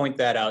wanted to point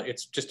that out.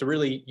 It's just a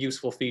really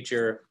useful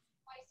feature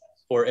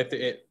for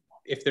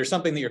if there's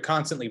something that you're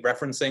constantly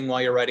referencing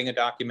while you're writing a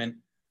document,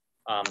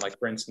 like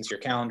for instance, your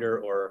calendar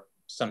or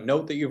some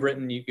note that you've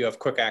written, you have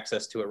quick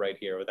access to it right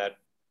here without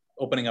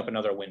opening up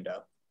another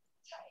window.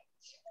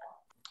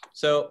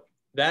 So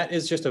that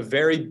is just a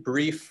very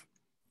brief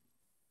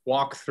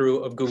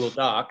walkthrough of Google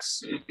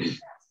Docs.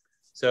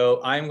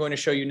 So I'm going to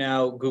show you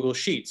now Google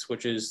Sheets,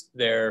 which is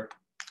their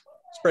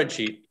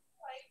spreadsheet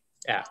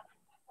app.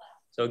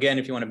 So again,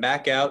 if you want to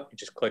back out, you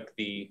just click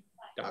the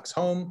Docs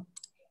home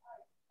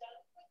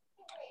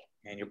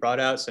and you're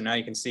brought out. So now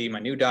you can see my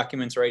new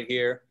documents right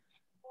here.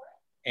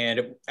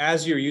 And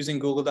as you're using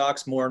Google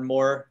Docs more and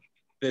more,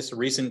 this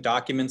recent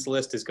documents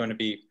list is going to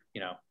be,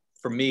 you know,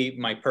 for me,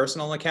 my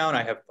personal account,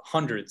 I have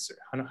hundreds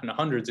and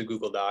hundreds of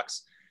Google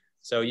Docs.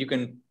 So you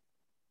can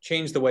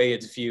change the way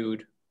it's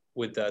viewed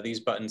with these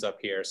buttons up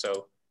here.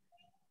 So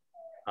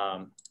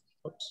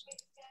oops,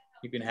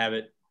 you can have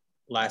it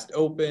last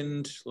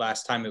opened,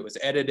 last time it was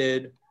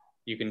edited.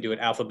 You can do it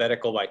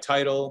alphabetical by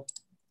title,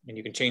 and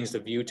you can change the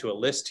view to a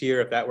list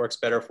here if that works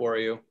better for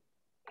you.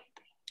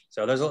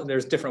 So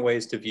there's different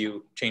ways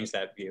to change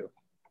that view.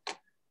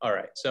 All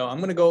right, so I'm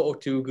gonna go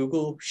to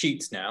Google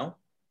Sheets now.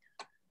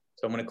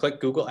 So I'm gonna click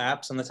Google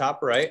Apps on the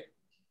top right,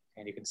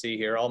 and you can see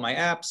here all my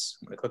apps.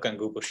 I'm gonna click on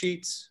Google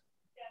Sheets.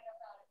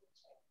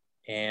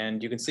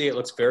 And you can see it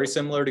looks very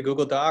similar to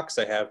Google Docs.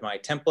 I have my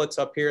templates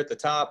up here at the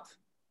top.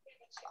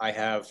 I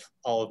have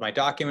all of my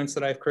documents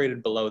that I've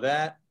created below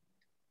that.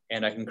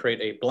 And I can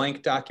create a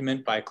blank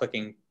document by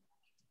clicking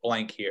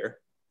blank here.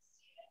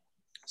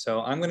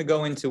 So I'm gonna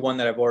go into one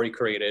that I've already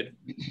created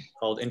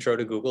called Intro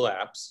to Google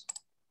Apps.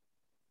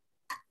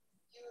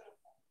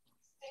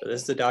 So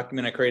this is the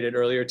document I created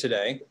earlier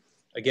today.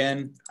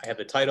 Again, I have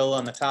the title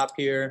on the top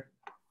here.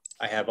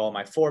 I have all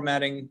my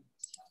formatting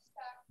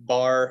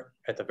bar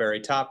at the very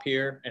top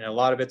here. And a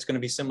lot of it's gonna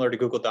be similar to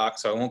Google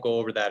Docs, so I won't go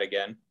over that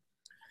again.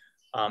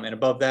 And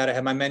above that, I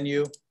have my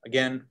menu.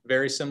 Again,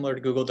 very similar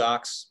to Google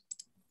Docs.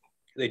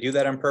 They do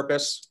that on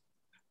purpose.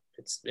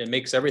 It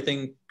makes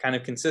everything kind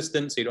of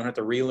consistent, so you don't have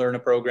to relearn a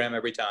program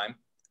every time.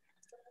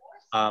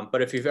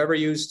 But if you've ever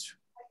used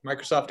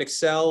Microsoft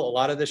Excel, a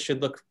lot of this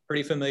should look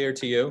pretty familiar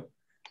to you.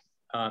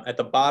 At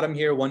the bottom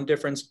here, one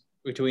difference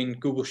between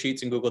Google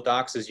Sheets and Google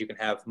Docs is you can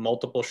have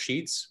multiple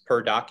sheets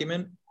per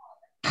document.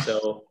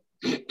 So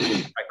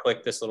if I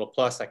click this little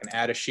plus, I can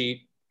add a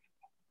sheet.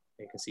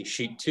 You can see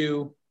sheet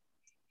 2.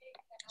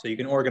 So you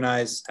can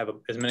organize, have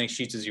as many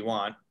sheets as you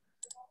want.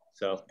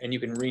 So, and you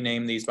can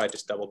rename these by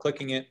just double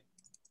clicking it.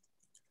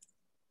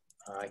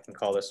 I can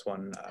call this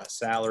one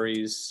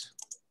salaries.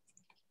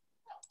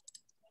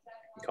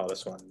 I can call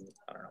this one,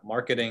 I don't know,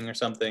 marketing or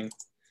something.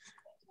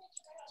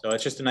 So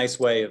it's just a nice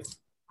way of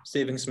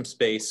saving some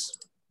space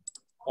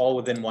all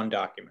within one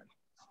document.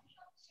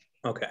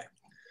 Okay.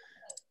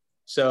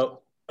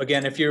 So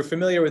again, if you're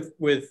familiar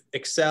with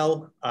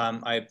Excel,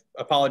 I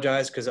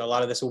apologize because a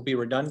lot of this will be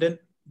redundant,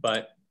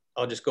 but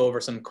I'll just go over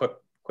some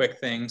quick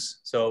things.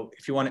 So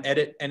if you want to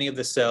edit any of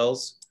the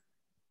cells,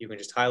 you can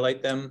just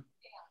highlight them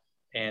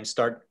and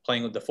start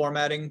playing with the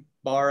formatting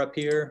bar up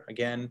here.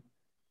 Again,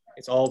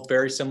 it's all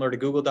very similar to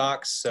Google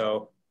Docs.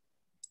 So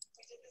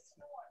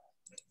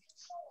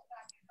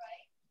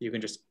you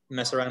can just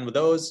mess around with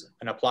those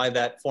and apply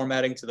that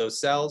formatting to those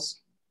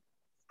cells.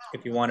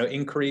 If you want to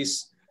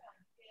increase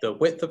the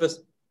width of a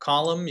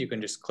column, you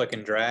can just click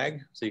and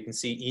drag. So you can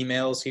see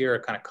emails here are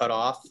kind of cut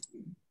off.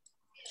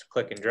 Just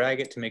click and drag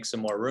it to make some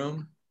more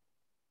room.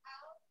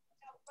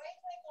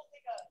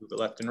 Move it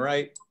left and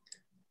right.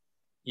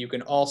 You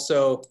can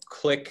also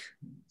click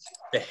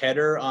the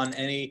header on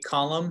any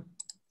column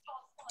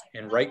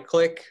and right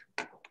click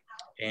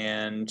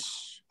and,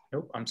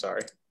 nope, I'm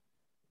sorry.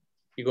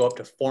 You go up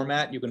to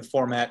format, you can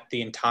format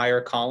the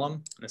entire column.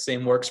 And the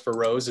same works for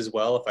rows as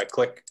well. If I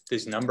click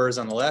these numbers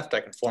on the left,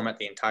 I can format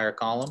the entire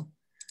column.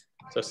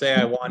 So say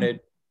I wanted,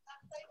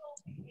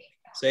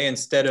 say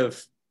instead of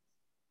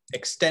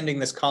extending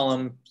this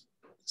column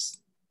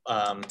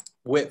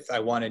width, I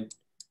wanted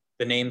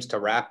the names to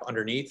wrap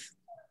underneath.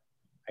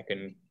 I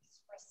can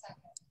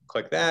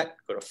click that,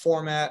 go to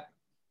format,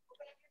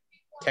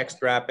 text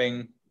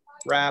wrapping,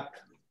 wrap,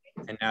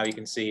 and now you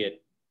can see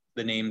it,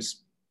 the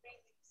names,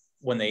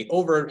 when they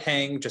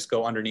overhang, just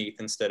go underneath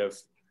instead of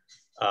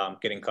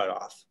getting cut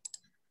off.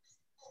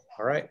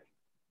 All right,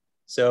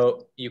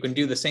 so you can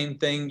do the same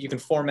thing. You can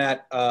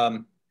format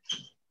the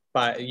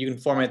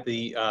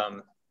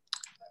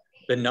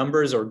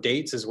numbers or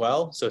dates as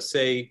well. So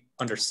say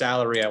under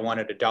salary, I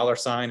wanted a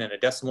 $sign and a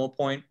decimal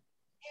point.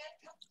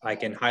 I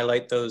can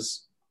highlight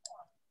those,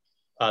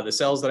 the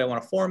cells that I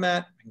want to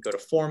format. I can go to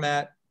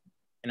format,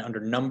 and under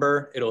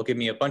number, it'll give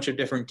me a bunch of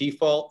different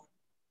default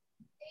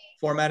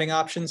formatting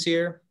options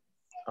here.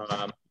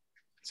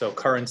 So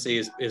currency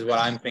is what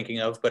I'm thinking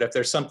of, but if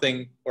there's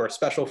something or a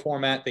special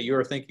format that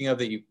you're thinking of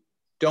that you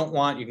don't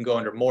want, you can go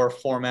under more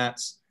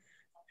formats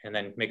and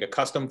then make a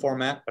custom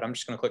format, but I'm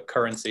just gonna click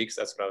currency because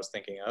that's what I was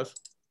thinking of.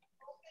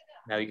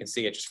 Now you can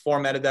see it just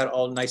formatted that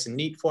all nice and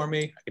neat for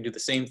me. I can do the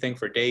same thing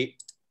for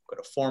date, go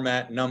to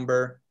format,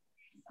 number,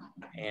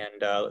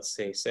 and let's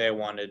see, say I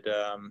wanted,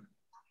 let's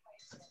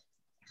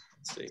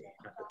see,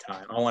 not the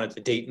time. I wanted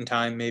the date and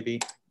time maybe,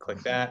 click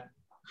that.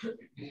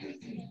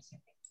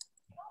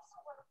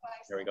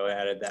 There we go, I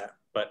added that,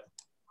 but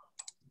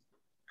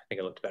I think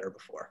it looked better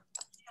before.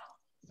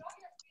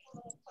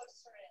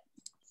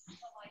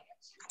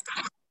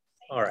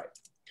 All right,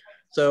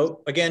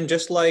 so again,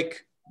 just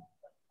like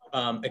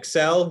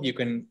Excel, you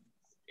can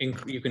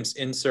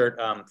insert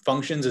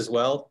functions as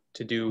well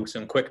to do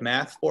some quick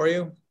math for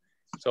you.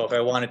 So if I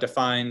wanted to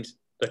find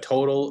the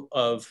total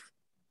of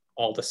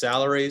all the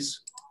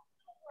salaries,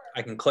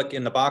 I can click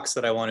in the box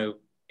that I want to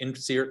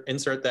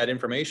insert that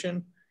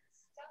information.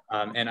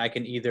 And I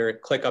can either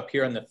click up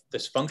here on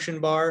this function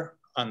bar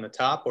on the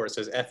top where it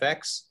says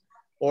FX,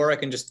 or I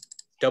can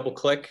just double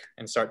click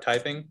and start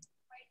typing.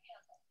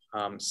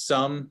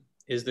 Sum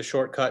is the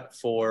shortcut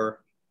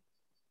for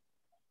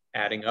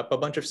adding up a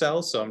bunch of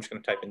cells. So I'm just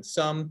going to type in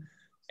sum,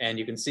 and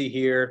you can see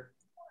here,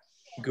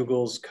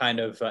 Google's kind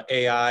of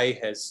AI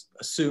has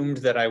assumed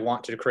that I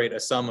want to create a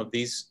sum of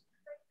these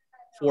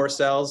 4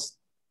 cells.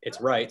 It's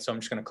right, so I'm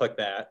just going to click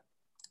that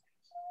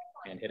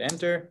and hit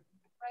enter.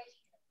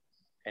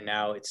 And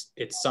now it's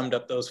summed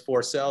up those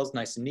 4 cells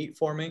nice and neat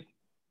for me.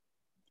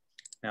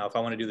 Now, if I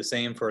want to do the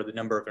same for the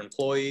number of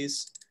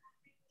employees,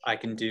 I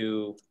can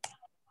do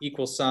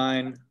equal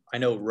sign. I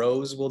know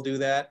rows will do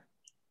that.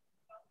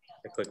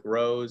 I click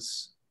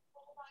rows.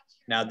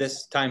 Now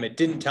this time it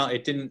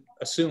didn't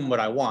assume what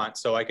I want,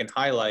 so I can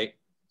highlight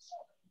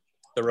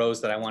the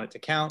rows that I want it to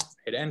count,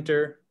 hit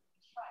enter.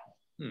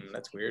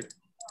 That's weird.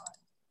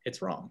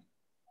 It's wrong.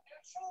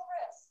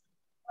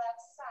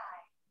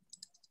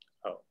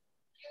 Oh,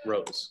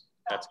 rows,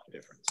 that's the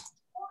difference.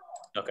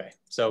 Okay,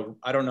 so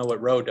I don't know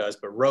what row does,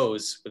 but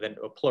rows within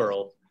a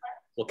plural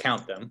will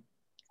count them.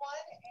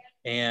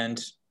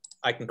 And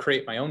I can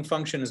create my own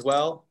function as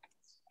well.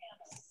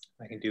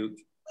 I can do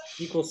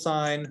equal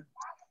sign.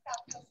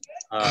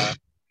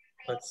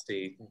 Let's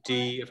see,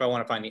 D, if I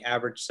want to find the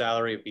average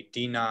salary, it would be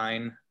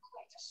D9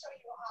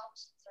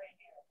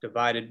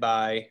 divided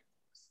by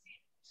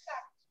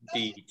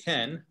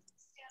D10.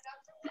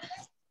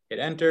 Hit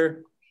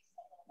enter.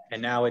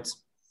 And now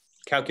it's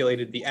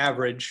calculated the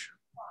average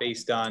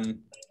based on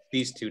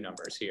these 2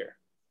 numbers here.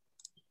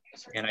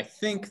 And I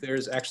think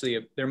there's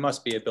actually, there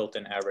must be a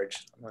built-in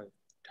average. I'm going to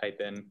type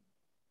in,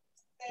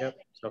 yep.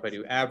 So if I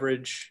do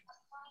average,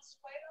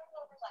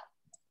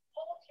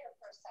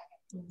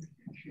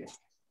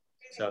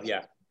 so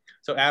yeah,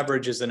 so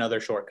average is another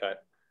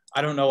shortcut.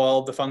 I don't know all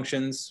of the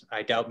functions.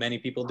 I doubt many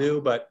people do,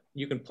 but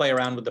you can play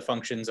around with the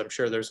functions. I'm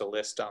sure there's a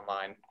list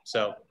online.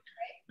 So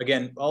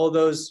again, all of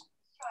those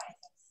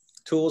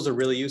tools are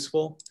really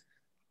useful.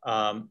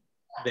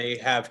 They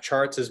have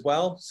charts as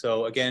well.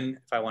 So again,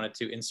 if I wanted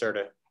to insert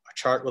a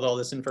chart with all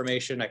this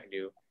information, I can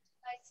do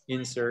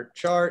insert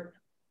chart.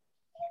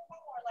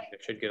 I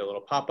should get a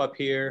little pop-up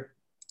here.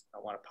 I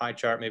want a pie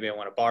chart, maybe I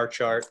want a bar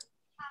chart.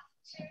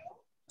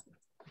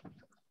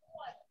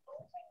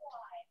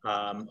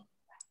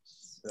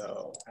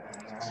 So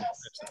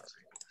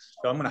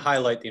I'm going to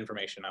highlight the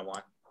information I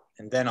want,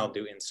 and then I'll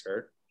do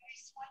insert.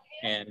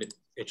 And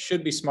it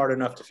should be smart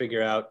enough to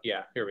figure out,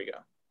 yeah, here we go.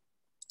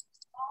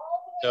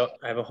 So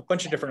I have a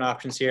bunch of different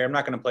options here. I'm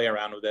not going to play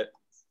around with it,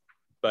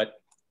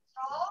 but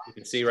you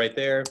can see right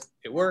there,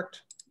 it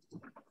worked.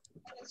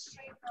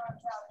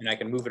 And I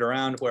can move it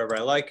around wherever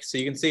I like. So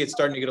you can see it's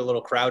starting to get a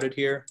little crowded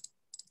here.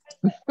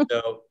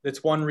 So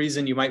that's one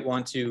reason you might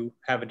want to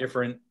have a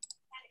different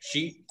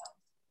sheet.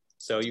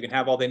 So you can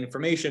have all the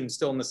information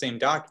still in the same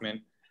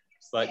document,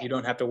 but you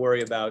don't have to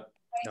worry about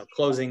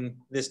closing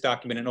this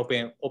document and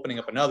opening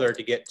up another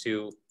to get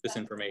to this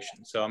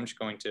information. So I'm just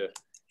going to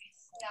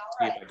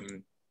see if I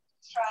can,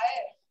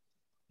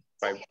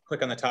 if I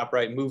click on the top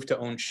right, move to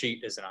own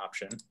sheet is an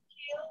option.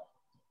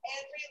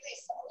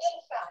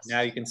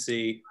 Now you can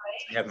see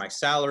I have my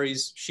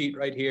salaries sheet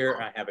right here.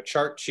 I have a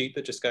chart sheet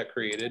that just got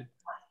created.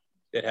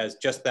 It has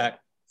just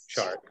that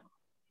chart,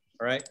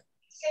 all right?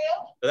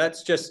 So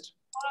that's just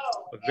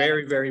a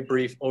very, very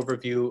brief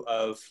overview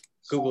of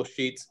Google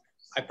Sheets.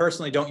 I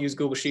personally don't use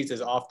Google Sheets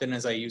as often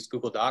as I use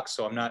Google Docs,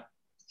 so I'm not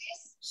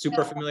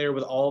super familiar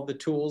with all of the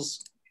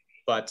tools.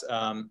 But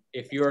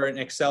if you're an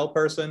Excel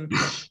person,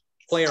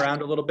 play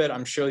around a little bit.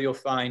 I'm sure you'll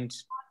find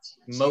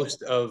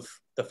most of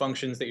the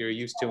functions that you're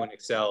used to in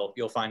Excel,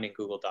 you'll find in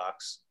Google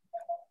Docs.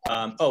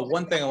 Oh,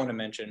 one thing I want to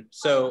mention.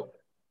 So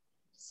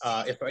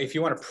if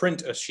you want to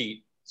print a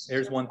sheet,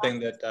 here's one thing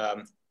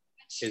that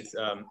is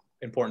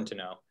important to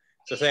know.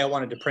 So say I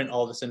wanted to print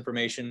all this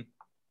information.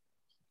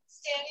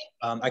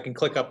 I can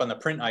click up on the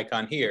print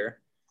icon here.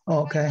 Oh,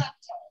 okay.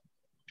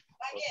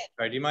 All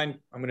right, do you mind?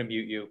 I'm going to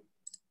mute you.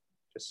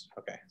 Just,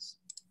 okay,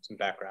 some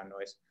background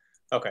noise.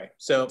 Okay,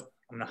 so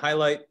I'm going to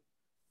highlight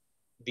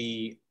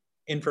the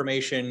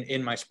information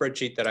in my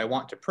spreadsheet that I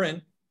want to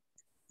print.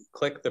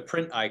 Click the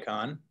print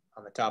icon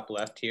on the top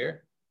left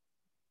here.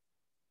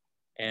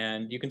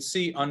 And you can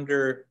see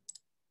under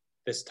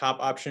this top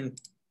option,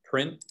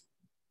 print,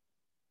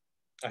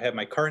 I have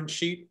my current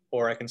sheet,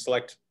 or I can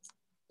select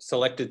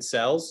selected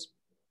cells.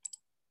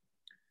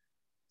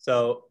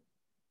 So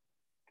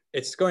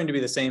it's going to be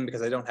the same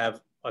because I don't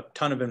have a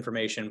ton of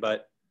information,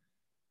 but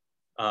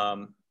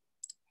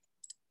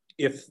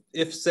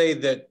if say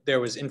that there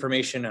was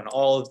information on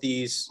all of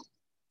these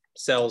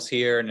cells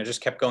here and it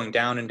just kept going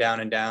down and down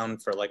and down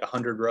for like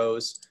 100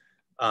 rows,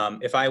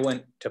 if I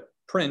went to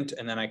print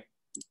and then I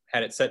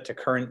had it set to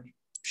current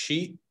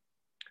sheet,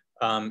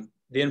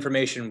 the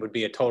information would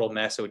be a total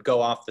mess. It would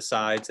go off the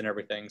sides and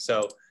everything.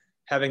 So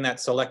having that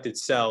selected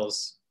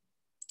cells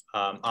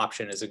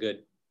option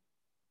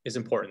is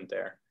important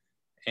there.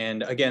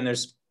 And again,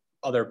 there's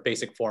other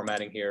basic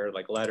formatting here,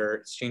 like letter.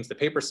 It's change the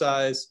paper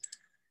size,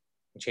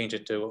 change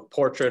it to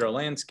portrait or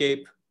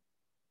landscape.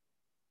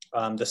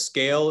 The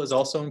scale is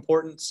also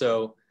important.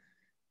 So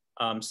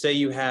say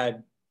you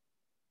had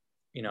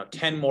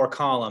 10 more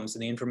columns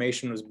and the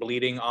information was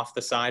bleeding off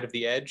the side of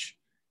the edge,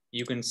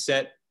 you can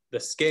set the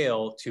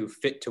scale to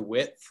fit to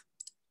width,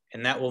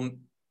 and that will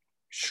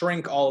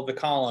shrink all of the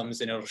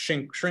columns, and it'll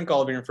shrink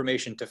all of your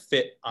information to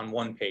fit on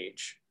one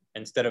page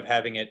instead of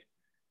having it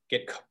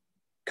get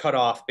cut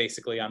off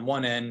basically on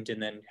one end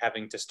and then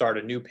having to start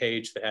a new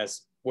page that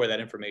has where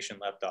that information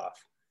left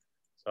off.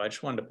 So I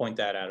just wanted to point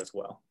that out as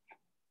well.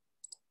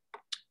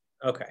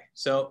 Okay,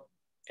 so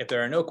if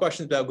there are no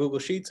questions about Google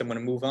Sheets, I'm going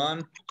to move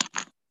on.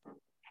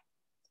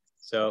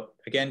 So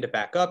again, to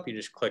back up, you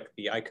just click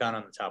the icon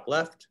on the top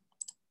left.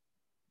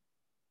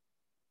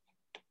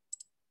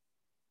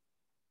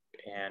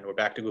 And we're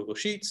back to Google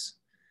Sheets.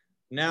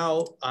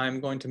 Now I'm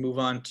going to move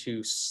on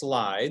to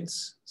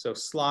Slides. So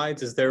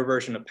Slides is their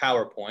version of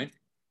PowerPoint.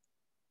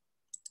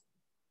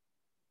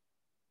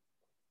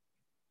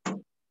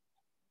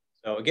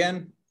 So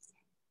again,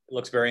 it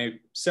looks very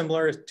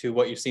similar to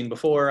what you've seen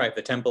before. I have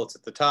the templates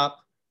at the top,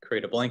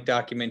 create a blank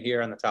document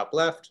here on the top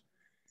left.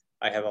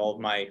 I have all of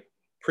my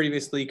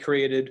previously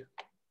created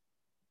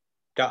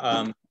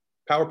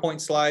PowerPoint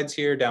slides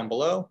here down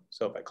below.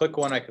 So if I click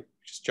one, I could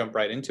just jump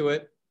right into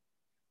it.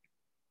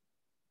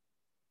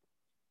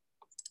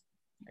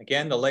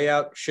 Again, the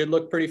layout should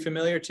look pretty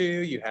familiar to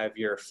you. You have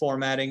your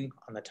formatting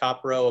on the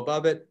top row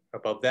above it.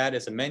 Above that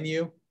is a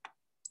menu.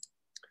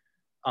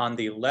 On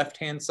the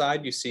left-hand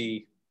side, you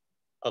see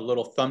a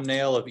little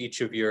thumbnail of each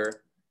of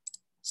your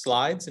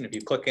slides. And if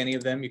you click any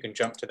of them, you can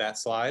jump to that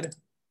slide.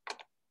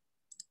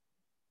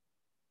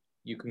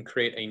 You can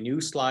create a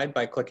new slide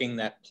by clicking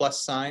that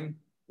plus sign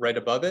right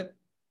above it.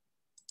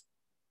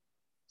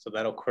 So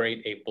that'll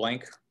create a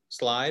blank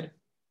slide.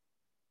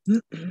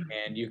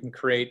 And you can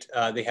create,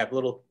 they have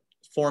little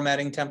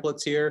formatting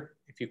templates here.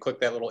 If you click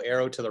that little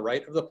arrow to the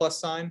right of the plus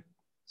sign.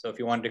 So if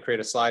you wanted to create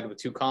a slide with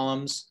 2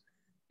 columns,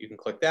 you can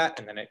click that,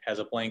 and then it has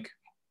a blank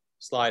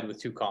slide with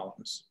 2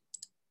 columns.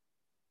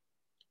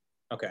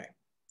 Okay.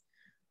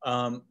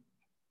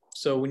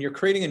 So when you're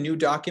creating a new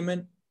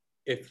document,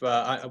 if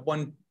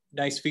one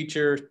nice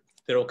feature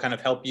that'll kind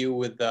of help you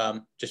with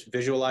just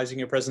visualizing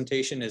your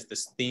presentation is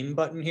this theme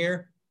button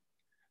here.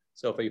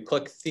 So if you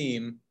click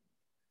theme,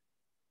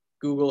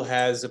 Google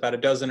has about a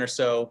dozen or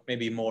so,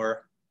 maybe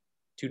more,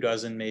 2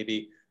 dozen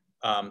maybe,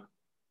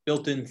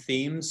 built-in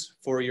themes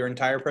for your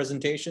entire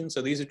presentation.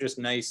 So these are just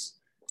nice.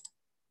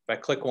 If I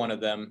click one of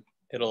them,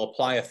 it'll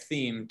apply a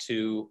theme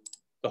to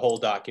the whole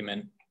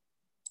document.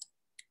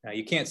 Now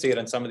you can't see it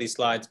on some of these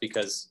slides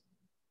because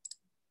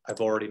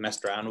I've already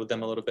messed around with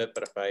them a little bit,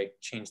 but if I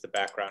change the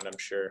background, I'm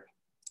sure.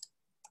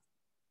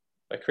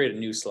 If I create a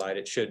new slide,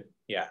 it should,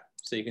 yeah.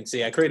 So you can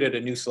see I created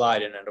a new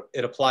slide and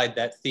it applied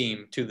that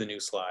theme to the new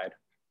slide.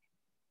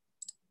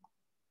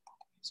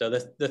 So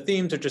the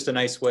themes are just a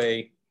nice way.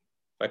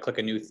 If I click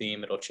a new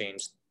theme, it'll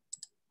change.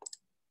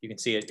 You can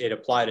see it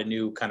applied a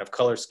new kind of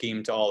color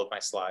scheme to all of my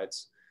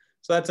slides.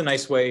 So that's a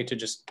nice way to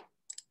just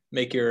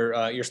make your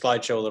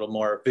slideshow a little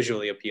more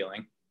visually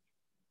appealing.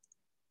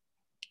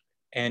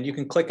 And you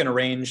can click and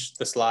arrange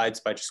the slides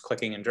by just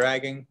clicking and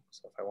dragging.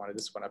 So if I wanted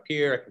this one up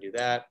here, I can do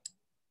that.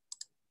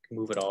 I can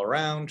move it all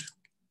around.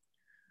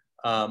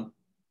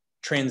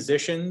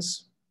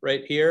 Transitions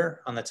right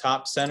here on the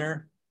top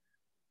center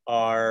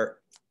are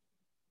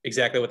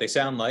exactly what they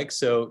sound like.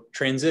 So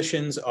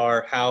transitions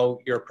are how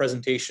your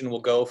presentation will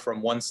go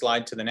from one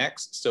slide to the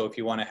next. So if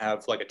you want to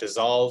have like a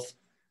dissolve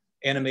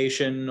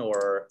animation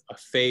or a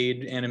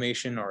fade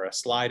animation or a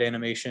slide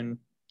animation,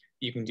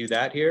 you can do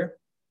that here.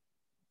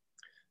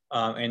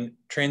 And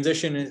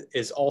transition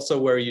is also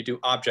where you do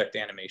object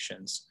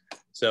animations.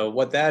 So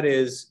what that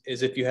is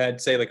if you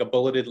had, say, like a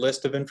bulleted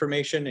list of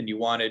information and you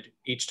wanted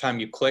each time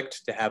you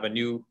clicked to have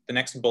the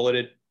next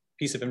bulleted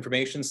piece of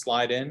information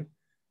slide in,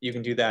 you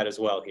can do that as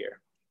well here.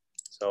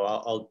 So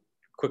I'll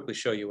quickly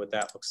show you what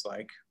that looks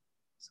like.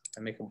 So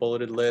I make a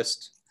bulleted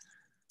list.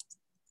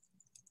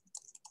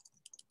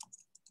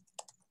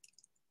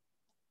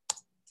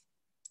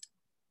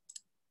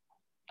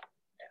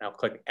 And I'll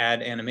click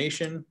Add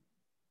Animation.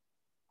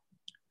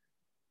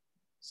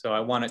 So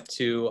I want it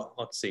to,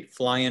 let's see,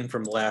 fly in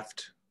from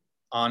left,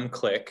 on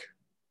click.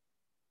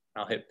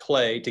 I'll hit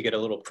play to get a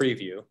little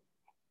preview.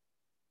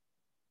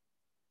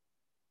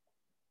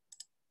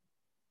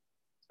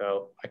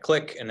 So I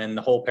click and then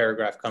the whole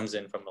paragraph comes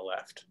in from the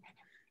left.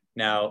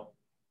 Now,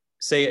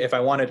 say if I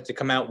wanted it to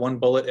come out one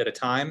bullet at a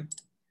time,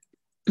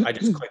 I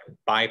just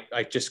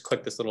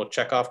click this little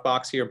checkoff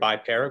box here, by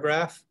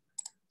paragraph.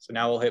 So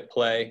now we'll hit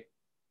play.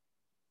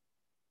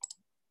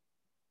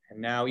 And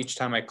now each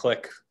time I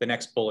click, the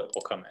next bullet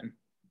will come in.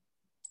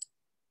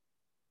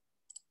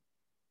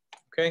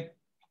 Okay.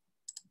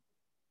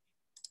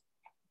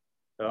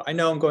 So I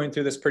know I'm going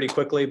through this pretty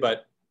quickly,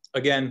 but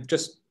again,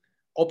 just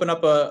open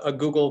up a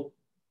Google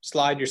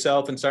slide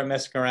yourself and start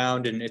messing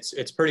around, and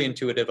it's pretty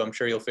intuitive. I'm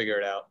sure you'll figure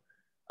it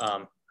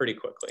out pretty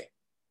quickly.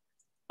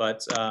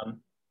 But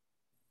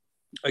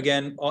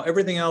again,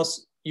 everything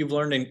else you've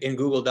learned in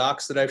Google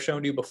Docs that I've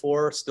shown you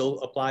before still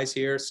applies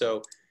here.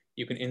 So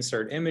you can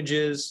insert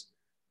images,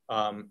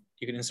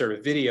 you can insert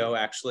a video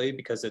actually,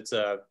 because it's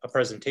a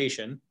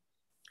presentation.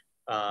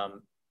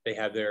 They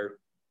have their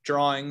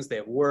drawings, they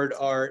have word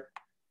art,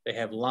 they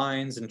have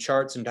lines and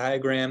charts and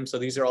diagrams. So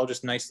these are all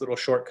just nice little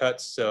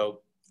shortcuts.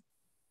 So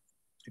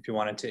if you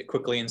wanted to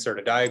quickly insert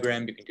a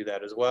diagram, you can do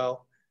that as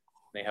well.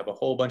 They have a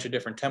whole bunch of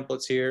different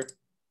templates here.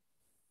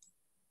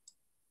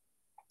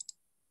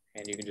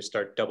 And you can just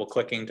start double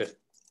clicking to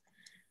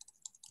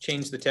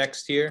change the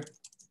text here.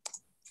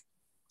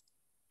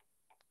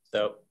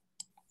 So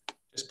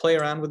just play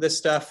around with this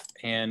stuff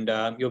and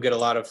you'll get a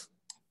lot of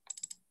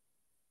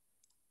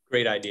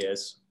great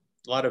ideas.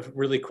 A lot of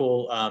really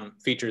cool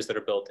features that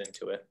are built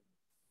into it.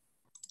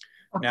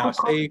 Now,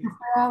 say,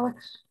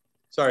 Alex.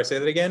 Sorry, say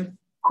that again.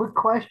 Quick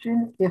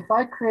question. If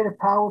I create a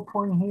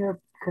PowerPoint here,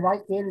 could I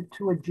add it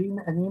to an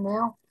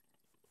email?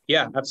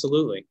 Yeah,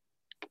 absolutely.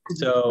 Could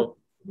So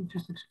you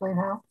just explain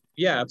how?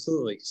 Yeah,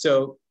 absolutely.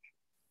 So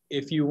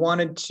if you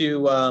wanted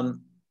to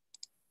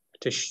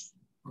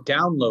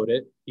download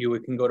it, you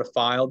can go to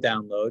File,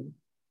 Download,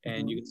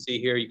 and you can see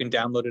here, you can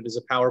download it as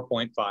a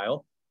PowerPoint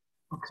file.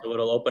 Okay. So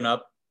it'll open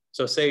up.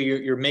 So say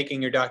you're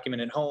making your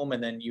document at home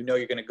and then you know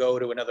you're going to go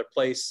to another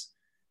place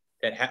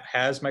that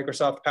has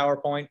Microsoft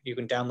PowerPoint, you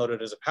can download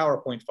it as a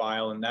PowerPoint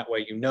file, and that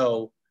way you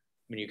know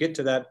when you get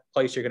to that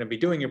place you're going to be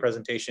doing your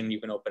presentation,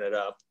 you can open it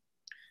up.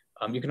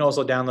 You can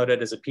also download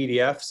it as a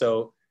PDF.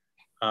 So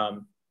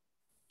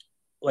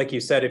like you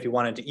said, if you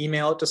wanted to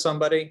email it to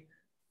somebody,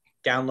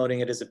 downloading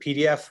it as a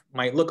PDF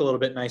might look a little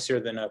bit nicer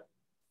than a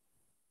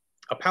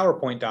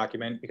PowerPoint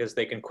document because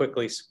they can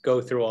quickly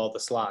go through all the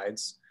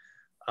slides.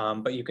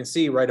 But you can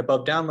see right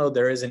above download,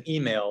 there is an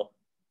email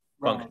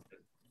function.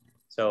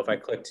 So if I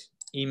clicked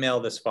email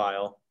this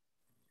file,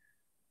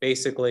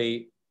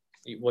 basically,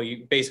 well,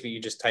 you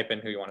just type in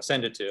who you want to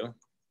send it to,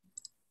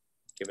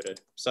 give it a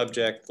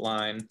subject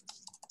line,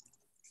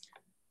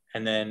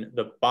 and then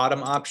the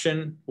bottom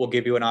option will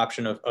give you an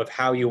option of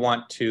how you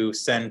want to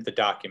send the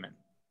document.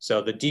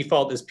 So the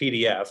default is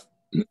PDF,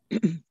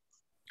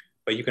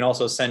 but you can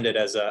also send it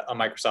as a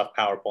Microsoft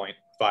PowerPoint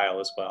file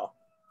as well.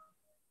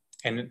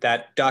 And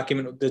that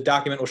document, the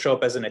document will show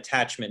up as an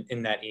attachment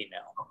in that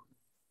email.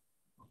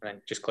 And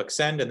then just click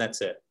send and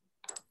that's it.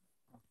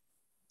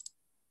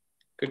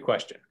 Good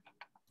question.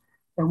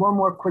 And one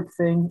more quick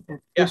thing,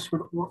 if this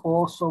would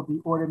also be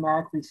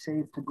automatically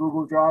saved to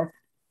Google Drive?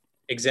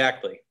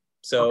 Exactly.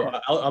 So okay.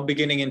 I'll be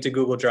getting into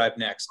Google Drive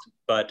next,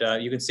 but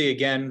you can see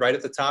again, right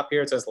at the top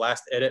here, it says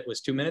last edit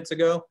was 2 minutes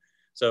ago.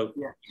 So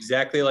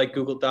exactly like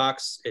Google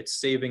Docs, it's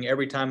saving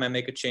every time I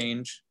make a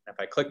change. If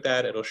I click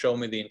that, it'll show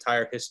me the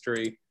entire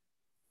history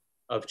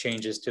of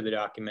changes to the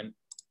document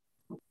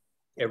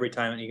every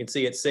time. And you can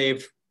see it's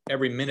saved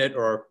every minute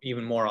or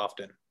even more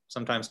often,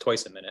 sometimes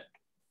twice a minute.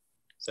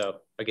 So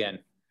again,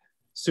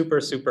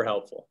 super, super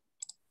helpful.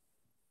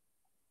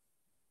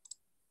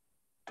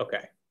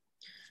 Okay.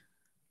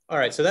 All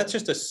right, so that's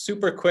just a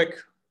super quick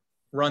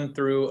run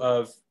through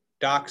of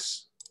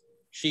docs,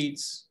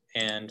 sheets,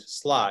 and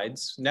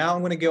slides. Now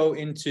I'm going to go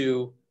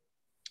into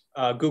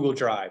Google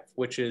Drive,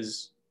 which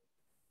is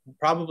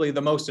probably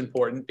the most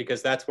important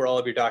because that's where all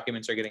of your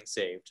documents are getting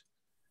saved.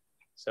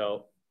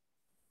 So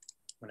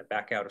I'm going to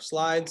back out of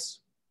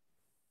slides,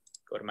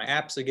 go to my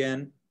apps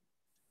again,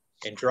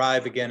 and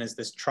Drive again is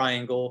this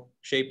triangle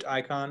shaped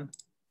icon.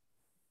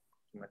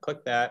 I'm going to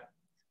click that.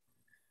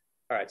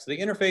 All right, so the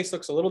interface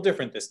looks a little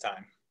different this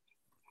time.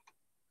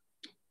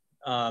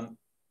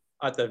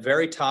 At the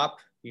very top,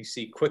 you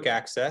see quick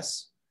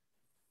access.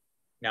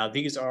 Now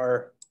these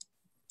are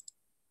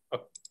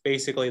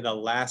basically the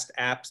last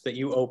apps that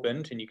you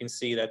opened, and you can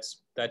see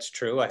that's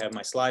true. I have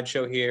my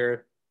slideshow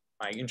here,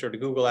 my intro to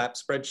Google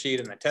Apps spreadsheet,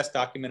 and the test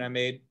document I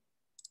made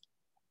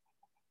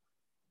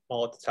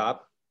all at the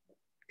top,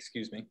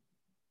 excuse me.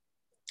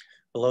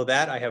 Below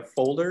that, I have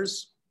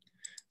folders.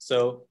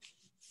 So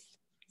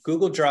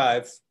Google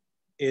Drive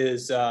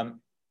is,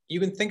 you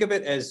can think of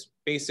it as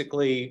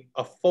basically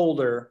a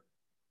folder,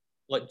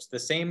 like the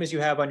same as you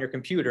have on your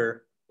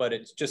computer, but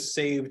it's just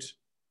saved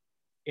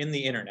in the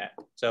internet.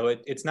 So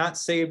it's not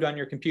saved on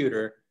your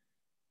computer,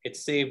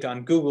 it's saved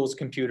on Google's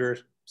computer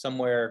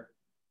somewhere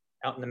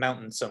out in the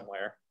mountains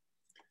somewhere.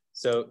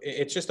 So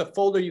it's just a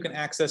folder you can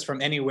access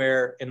from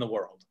anywhere in the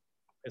world,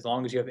 as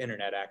long as you have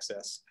internet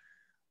access.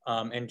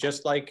 And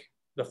just like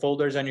the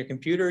folders on your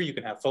computer, you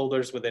can have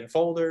folders within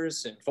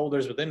folders and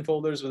folders within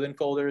folders within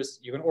folders.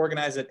 You can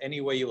organize it any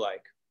way you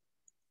like.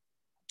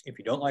 If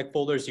you don't like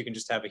folders, you can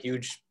just have a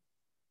huge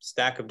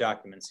stack of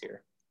documents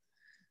here.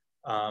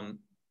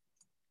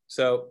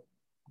 So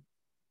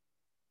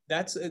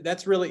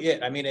that's really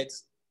it. I mean,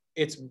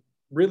 it's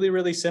really,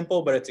 really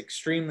simple, but it's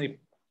extremely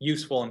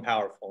useful and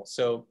powerful.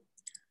 So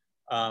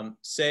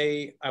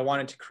say I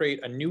wanted to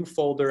create a new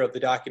folder of the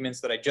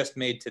documents that I just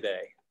made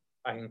today.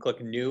 I can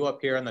click new up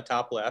here on the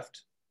top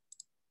left,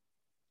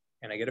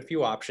 and I get a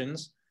few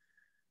options.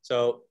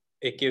 So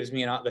it gives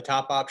me the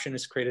top option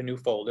is create a new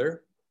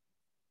folder.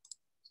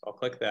 So I'll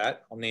click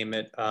that. I'll name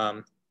it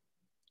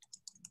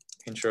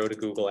Intro to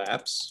Google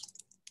Apps.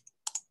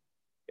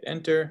 Hit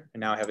enter,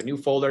 and now I have a new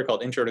folder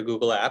called Intro to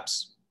Google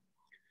Apps.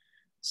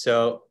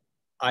 So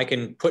I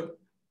can put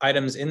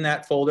items in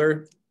that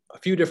folder a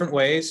few different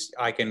ways.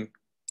 I can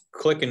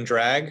click and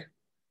drag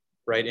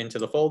right into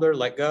the folder,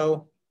 let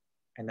go,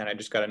 and then I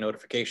just got a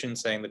notification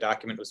saying the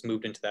document was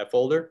moved into that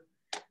folder.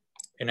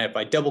 And if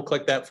I double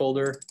click that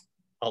folder,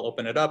 I'll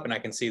open it up and I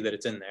can see that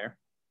it's in there.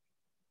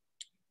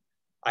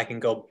 I can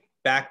go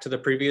back to the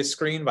previous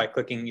screen by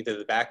clicking either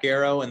the back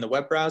arrow in the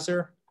web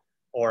browser,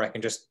 or I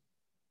can just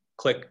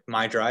click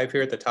My Drive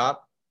here at the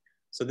top.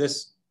 So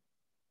this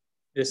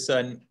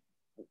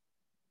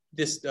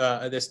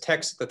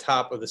text at the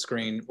top of the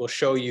screen will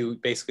show you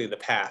basically the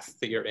path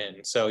that you're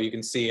in. So you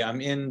can see I'm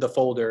in the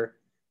folder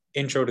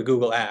Intro to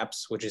Google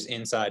Apps, which is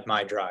inside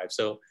My Drive.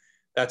 So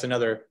that's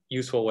another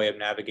useful way of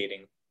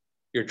navigating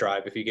your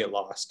drive if you get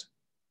lost.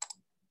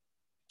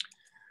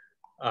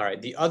 All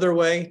right, the other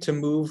way to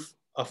move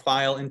a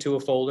file into a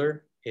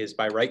folder is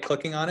by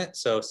right-clicking on it.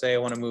 So say I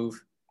want to move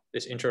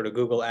this Intro to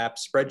Google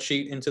Apps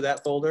spreadsheet into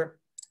that folder.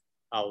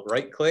 I'll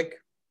right-click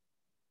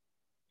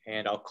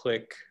and I'll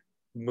click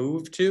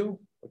Move To,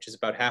 which is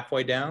about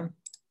halfway down.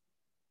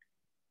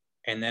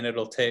 And then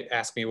it'll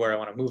ask me where I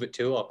want to move it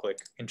to. I'll click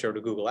Intro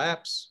to Google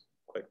Apps,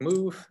 click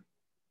Move.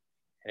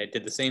 And it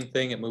did the same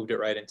thing. It moved it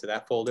right into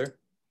that folder.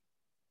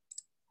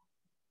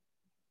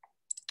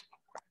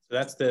 So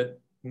that's the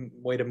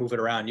way to move it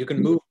around. You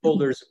can move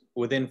folders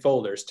within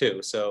folders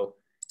too. So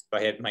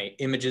if I had my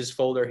images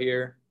folder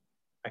here,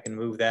 I can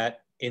move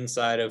that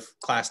inside of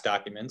class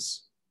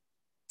documents.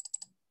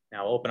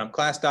 Now I'll open up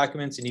class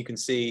documents and you can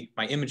see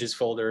my images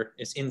folder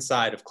is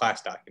inside of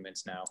class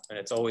documents now. And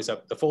it's always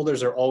up, the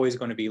folders are always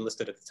going to be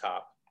listed at the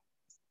top.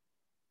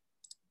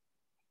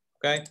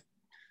 Okay,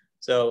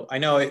 so I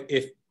know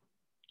if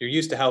you're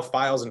used to how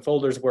files and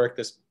folders work,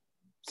 this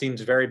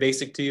seems very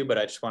basic to you, but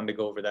I just wanted to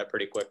go over that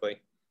pretty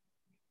quickly.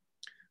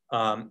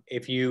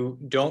 If you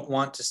don't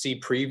want to see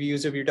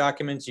previews of your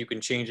documents, you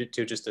can change it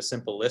to just a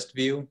simple list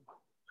view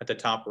at the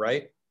top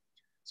right.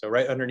 So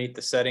right underneath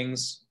the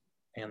settings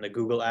and the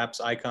Google Apps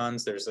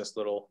icons, there's this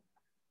little,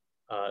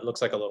 it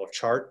looks like a little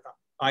chart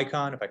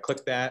icon. If I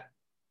click that,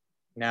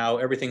 now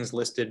everything's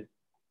listed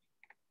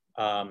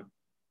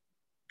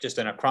just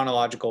in a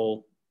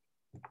chronological,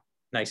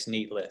 nice,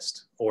 neat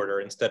list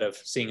order instead of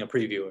seeing a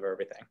preview of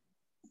everything.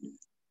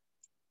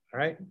 All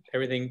right,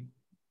 everything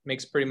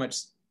pretty much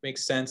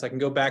makes sense. I can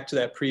go back to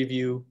that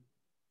preview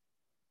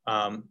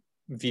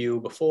view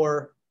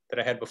before that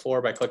I had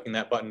before by clicking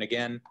that button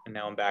again, and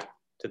now I'm back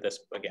to this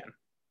again.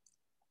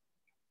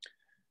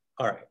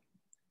 All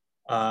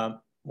right,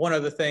 one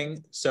other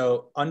thing.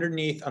 So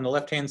underneath on the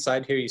left-hand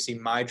side here, you see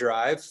My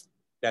Drive.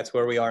 That's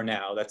where we are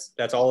now.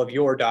 That's all of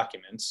your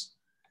documents.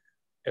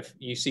 If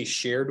you see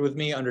Shared with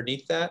Me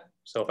underneath that,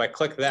 so if I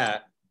click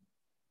that,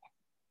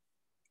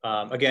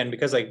 again,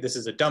 because this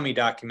is a dummy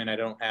document, I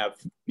don't have,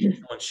 no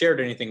one shared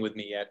anything with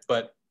me yet,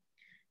 but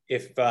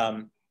if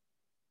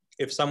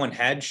someone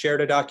had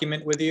shared a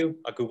document with you,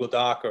 a Google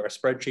Doc or a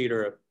spreadsheet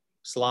or a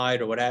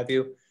slide or what have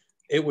you,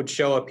 it would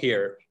show up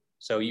here.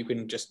 So you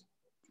can just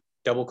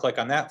double click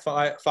on that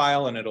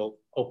file and it'll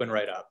open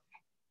right up.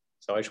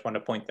 So I just want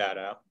to point that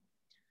out.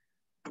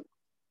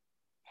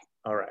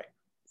 All right.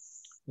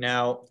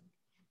 Now,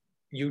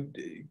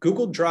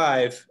 Google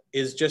Drive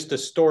is just a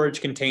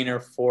storage container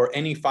for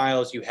any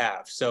files you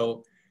have.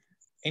 So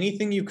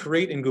anything you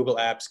create in Google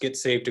Apps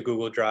gets saved to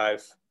Google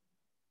Drive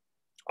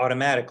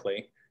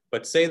automatically.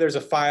 But say there's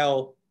a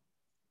file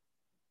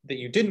that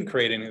you didn't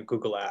create in a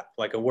Google app,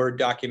 like a Word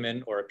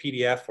document or a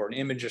PDF or an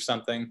image or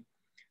something,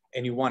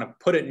 and you want to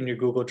put it in your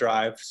Google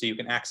Drive so you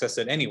can access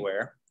it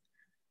anywhere,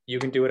 you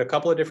can do it a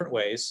couple of different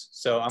ways.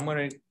 So I'm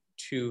going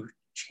to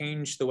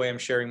change the way I'm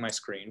sharing my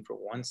screen for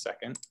 1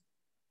 second.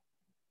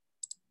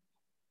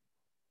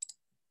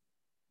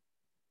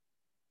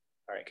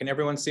 All right, can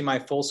everyone see my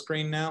full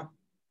screen now?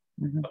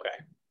 Mm-hmm. Okay,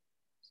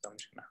 so I'm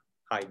just gonna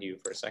hide you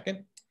for a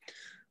second.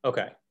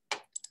 Okay,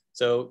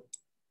 so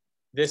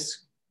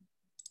this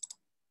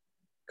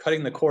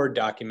cutting the cord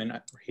document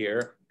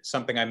here is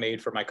something I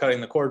made for my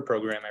cutting the cord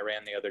program I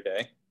ran the other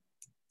day.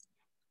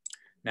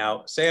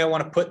 Now, say I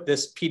wanna put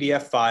this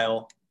PDF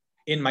file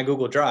in my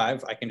Google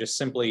Drive, I can just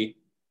simply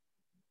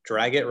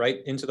drag it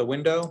right into the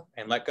window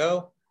and let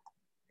go.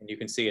 And you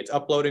can see it's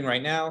uploading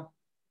right now.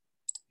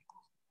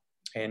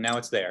 And now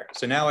it's there.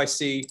 So now I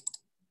see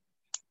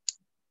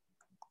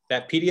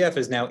that PDF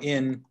is now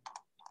in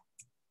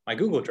my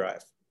Google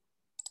Drive.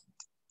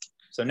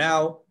 So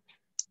now,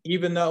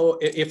 even though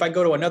if I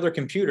go to another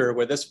computer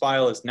where this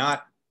file is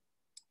not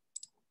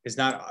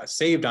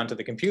saved onto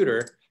the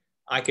computer,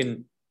 I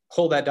can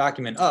pull that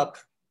document up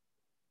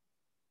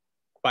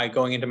by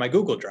going into my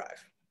Google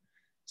Drive.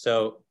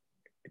 So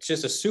it's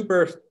just a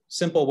super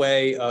simple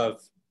way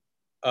of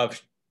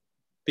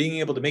being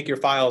able to make your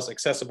files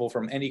accessible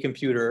from any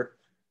computer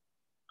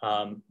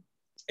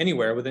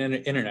anywhere with an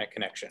internet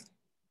connection.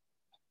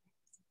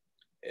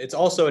 It's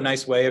also a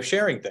nice way of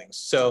sharing things.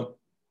 So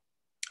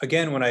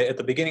again, at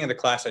the beginning of the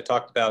class, I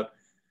talked about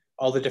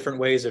all the different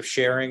ways of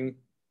sharing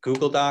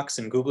Google Docs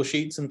and Google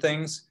Sheets and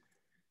things.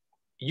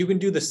 You can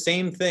do the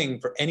same thing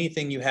for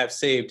anything you have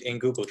saved in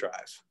Google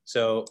Drive.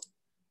 So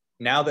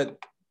now that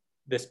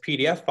this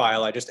PDF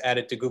file I just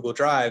added to Google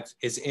Drive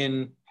is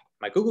in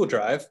my Google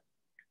Drive,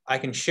 I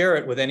can share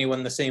it with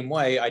anyone the same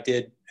way I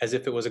did as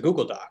if it was a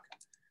Google Doc.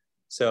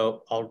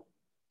 So I'll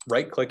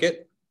right click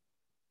it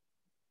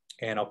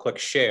and I'll click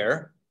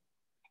share.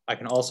 I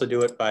can also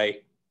do it by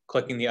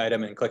clicking the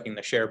item and clicking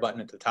the share button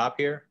at the top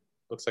here.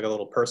 Looks like a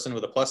little person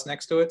with a plus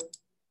next to it.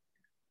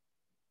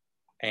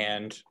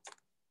 And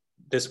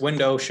this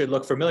window should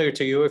look familiar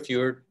to you if you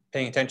were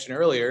paying attention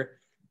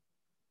earlier.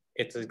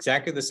 It's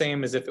exactly the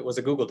same as if it was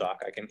a Google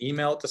Doc. I can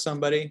email it to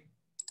somebody,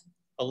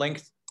 a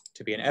link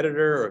to be an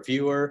editor or a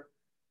viewer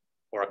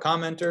or a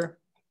commenter,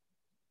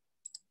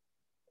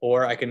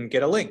 or I can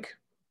get a link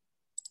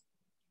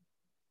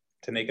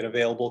to make it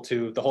available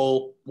to the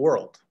whole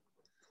world.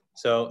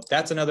 So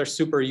that's another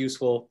super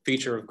useful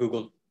feature of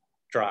Google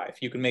Drive.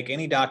 You can make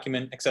any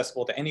document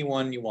accessible to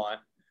anyone you want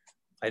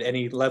at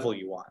any level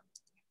you want.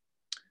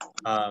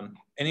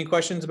 Any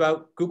questions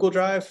about Google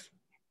Drive?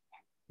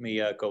 Let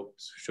me go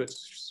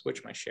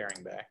switch my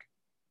sharing back.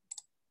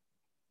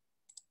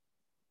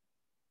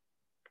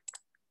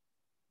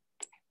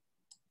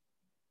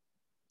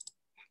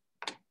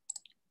 Okay.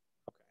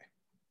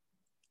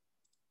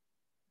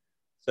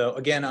 So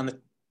again, on the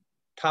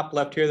top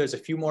left here, there's a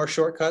few more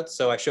shortcuts.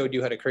 So I showed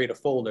you how to create a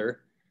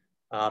folder.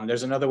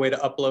 There's another way to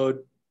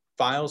upload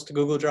files to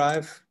Google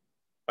Drive.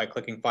 By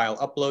clicking File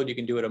Upload, you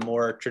can do it a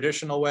more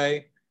traditional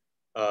way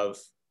of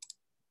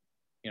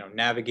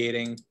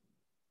navigating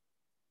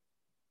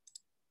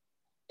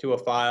to a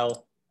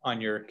file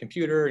on your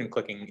computer and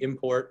clicking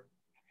Import,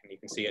 and you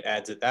can see it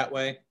adds it that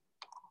way.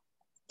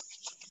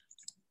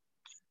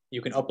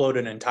 You can upload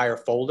an entire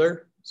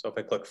folder. So if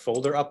I click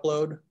Folder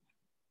Upload,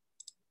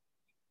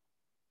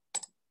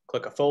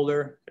 click a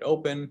folder, hit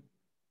open,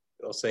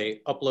 it'll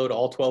say upload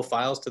all 12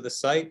 files to the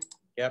site.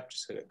 Yep,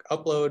 just click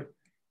upload.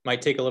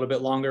 Might take a little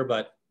bit longer,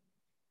 but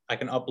I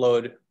can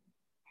upload.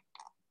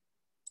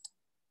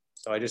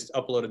 So I just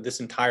uploaded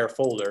this entire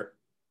folder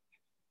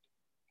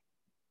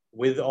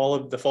with all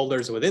of the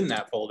folders within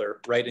that folder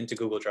right into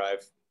Google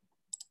Drive,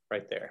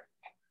 right there.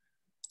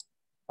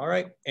 All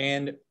right,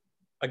 and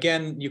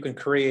again, you can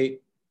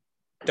create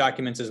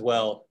documents as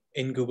well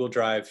in Google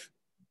Drive.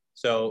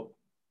 So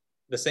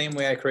the same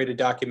way I created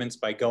documents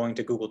by going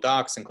to Google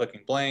Docs and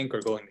clicking blank,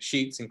 or going to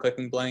Sheets and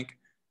clicking blank,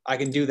 I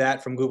can do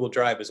that from Google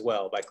Drive as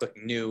well by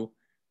clicking New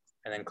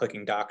and then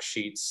clicking Docs,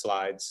 Sheets,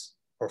 Slides,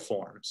 or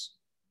Forms.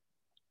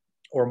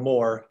 Or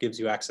More gives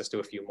you access to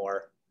a few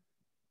more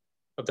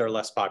of their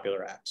less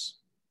popular apps.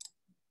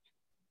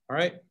 All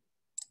right,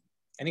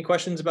 any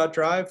questions about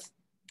Drive?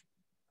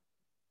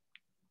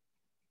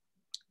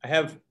 I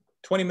have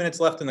 20 minutes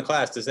left in the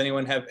class. Does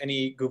anyone have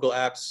any Google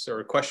apps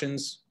or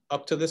questions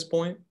up to this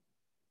point?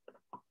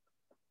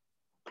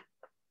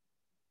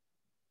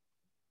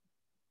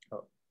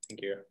 Oh, I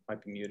think you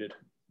might be muted.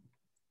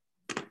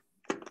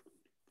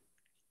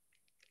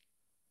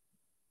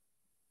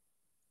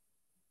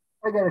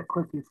 I got a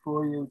quickie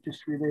for you,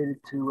 just related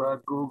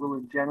to Google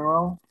in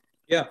general.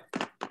 Yeah.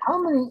 How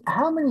many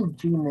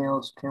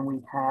Gmails can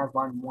we have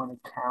on one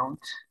account?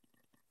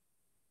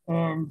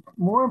 And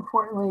more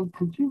importantly,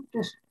 could you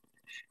just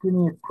give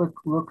me a quick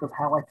look of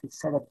how I could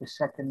set up a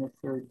second or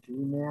third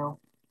Gmail?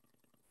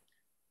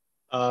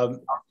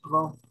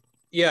 Possible?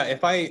 Yeah,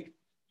 if I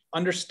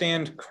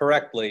understand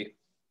correctly,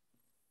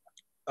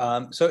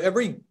 so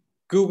every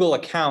Google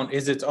account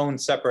is its own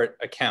separate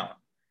account.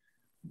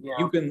 Yeah.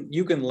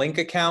 You can link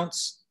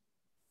accounts.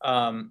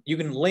 You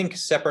can link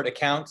separate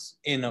accounts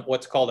in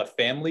what's called a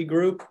family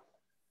group.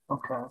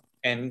 Okay.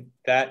 And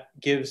that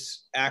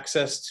gives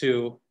access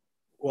to,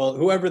 well,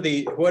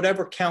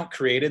 whatever account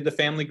created the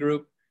family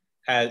group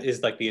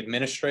is like the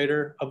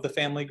administrator of the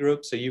family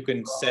group. So you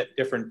can set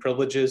different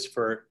privileges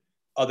for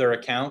other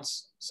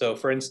accounts. So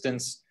for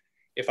instance,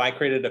 if I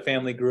created a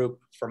family group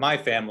for my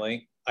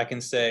family, I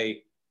can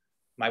say,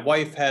 my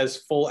wife has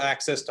full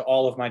access to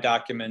all of my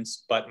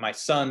documents, but my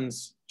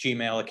son's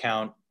Gmail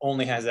account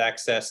only has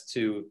access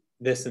to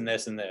this and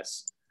this and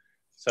this.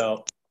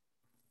 So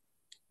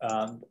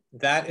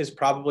that is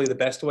probably the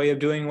best way of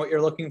doing what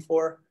you're looking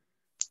for.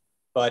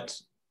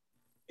 But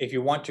if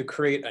you want to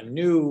create a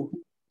new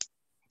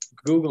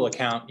Google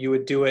account, you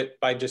would do it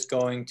by just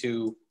going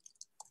to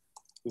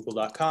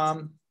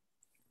google.com.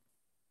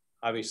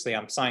 Obviously,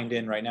 I'm signed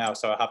in right now,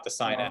 so I'll have to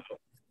sign out.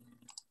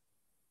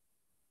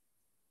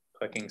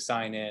 Clicking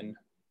sign in.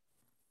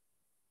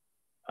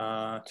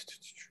 I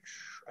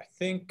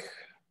think,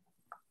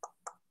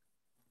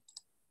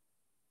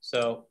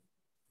 so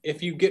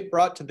if you get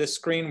brought to this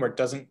screen where it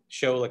doesn't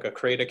show like a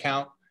create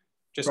account,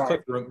 just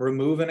click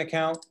remove an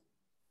account.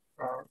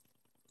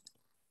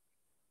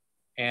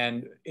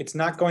 And it's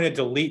not going to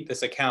delete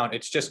this account.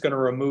 It's just going to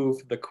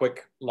remove the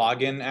quick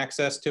login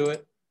access to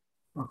it.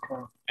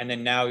 Okay. And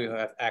then now you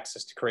have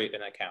access to create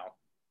an account.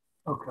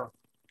 Okay.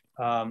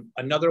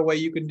 Another way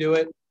you can do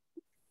it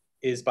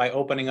is by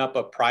opening up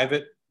a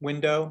private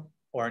window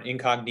or an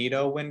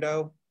incognito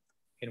window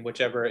in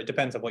whichever, it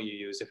depends on what you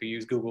use. If you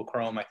use Google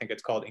Chrome, I think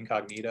it's called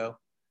incognito.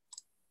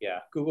 Yeah,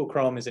 Google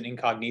Chrome is an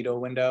incognito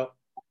window.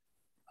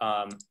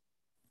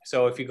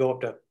 So if you go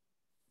up to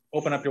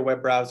open up your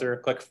web browser,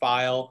 click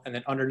File, and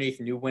then underneath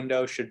New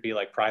Window should be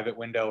like Private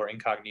Window or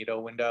Incognito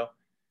Window.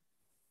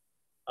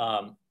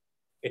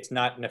 It's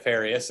not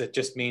nefarious. It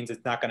just means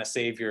it's not going to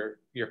save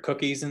your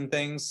cookies and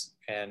things.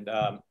 And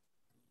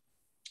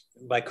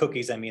by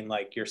cookies, I mean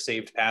like your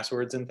saved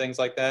passwords and things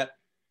like that.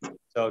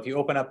 So if you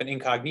open up an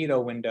incognito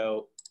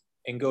window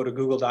and go to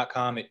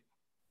google.com,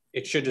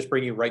 it should just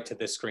bring you right to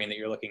this screen that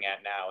you're looking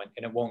at now,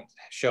 and it won't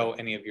show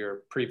any of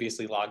your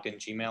previously logged in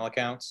Gmail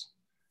accounts.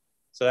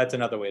 So that's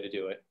another way to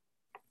do it.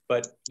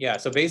 But yeah,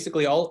 so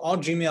basically all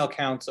Gmail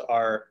accounts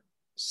are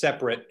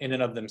separate in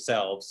and of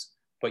themselves,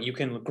 but you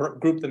can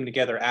group them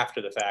together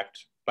after the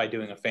fact by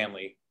doing a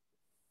family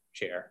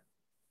share.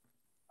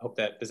 I hope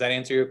does that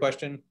answer your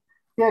question?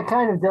 Yeah, it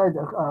kind of does.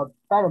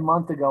 About a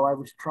month ago, I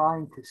was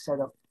trying to set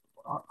up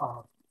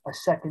a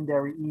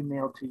secondary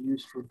email to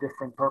use for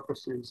different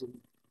purposes, and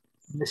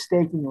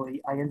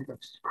mistakenly, I ended up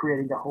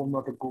creating a whole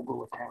nother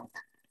Google account,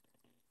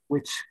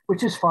 which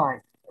is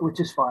fine. Which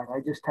is fine.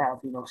 I just have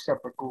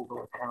separate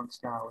Google accounts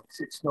now.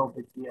 It's no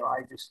big deal.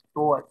 I just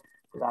thought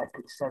that I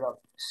could set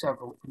up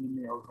several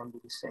emails under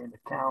the same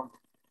account,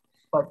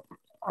 but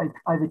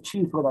I've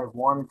achieved what I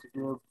wanted to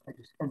do. I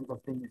just ended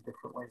up being a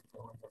different way of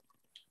doing it.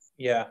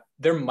 Yeah,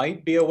 there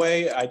might be a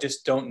way. I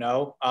just don't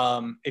know.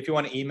 If you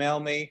want to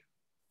email me,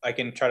 I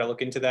can try to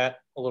look into that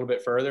a little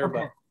bit further.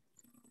 Okay.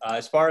 But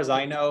as far as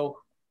I know,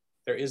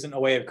 there isn't a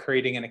way of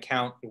creating an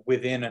account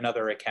within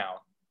another account.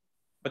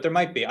 But there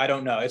might be. I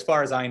don't know. As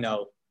far as I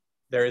know,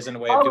 there isn't a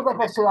way of doing it. Like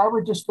I said, I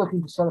was just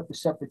looking to set up a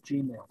separate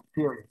Gmail,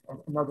 period.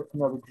 Another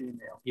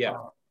Gmail. Yeah.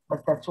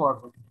 But that's all I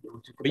was looking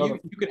to do.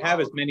 But you could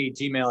have as many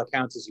Gmail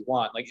accounts as you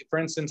want. Like, for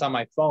instance, on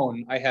my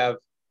phone, I have,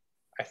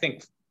 I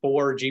think,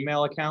 4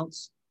 Gmail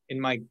accounts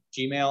in my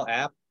Gmail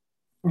app.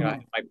 You know, I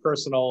have my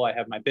personal, I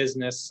have my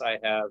business, I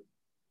have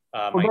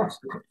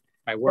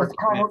my work.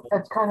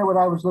 That's kind of what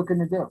I was looking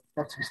to do.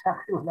 That's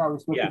exactly what I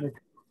was looking to do.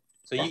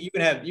 So you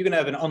can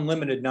have an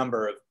unlimited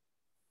number of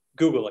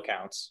Google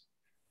accounts.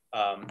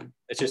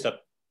 It's just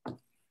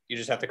you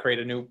just have to create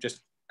a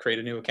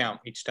new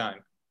account each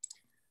time.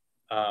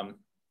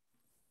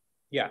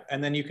 Yeah,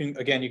 and then you can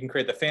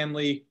create the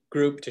family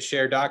group to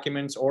share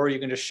documents, or you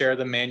can just share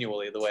them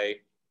manually the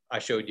way I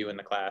showed you in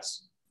the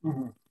class.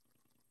 Mm-hmm.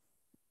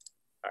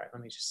 All right, I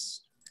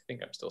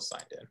think I'm still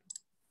signed in.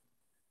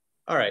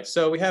 All right,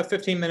 so we have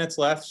 15 minutes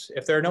left.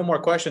 If there are no more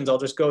questions, I'll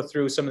just go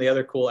through some of the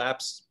other cool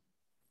apps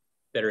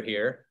that are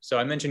here. So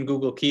I mentioned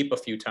Google Keep a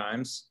few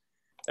times.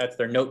 That's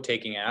their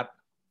note-taking app.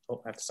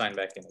 Oh, I have to sign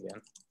back in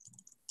again.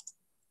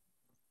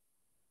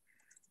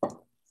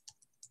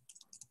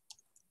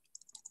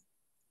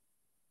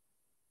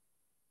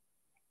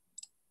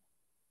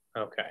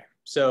 Okay,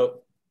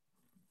 so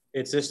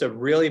it's just a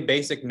really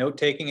basic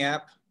note-taking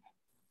app.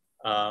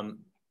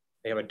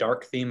 They have a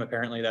dark theme,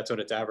 apparently. That's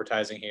what it's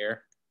advertising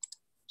here.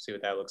 See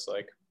what that looks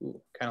like.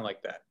 Ooh, kind of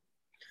like that.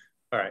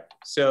 All right,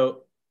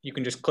 so you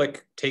can just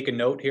click take a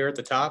note here at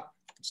the top,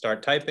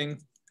 start typing,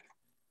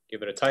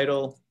 give it a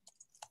title.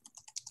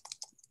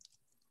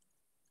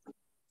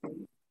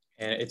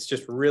 And it's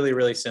just really,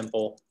 really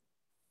simple.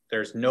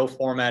 There's no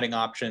formatting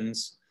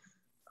options.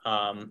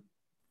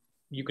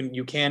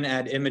 You can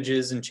add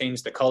images and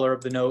change the color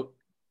of the note.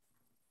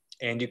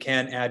 And you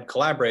can add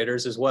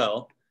collaborators as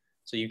well.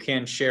 So you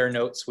can share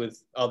notes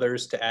with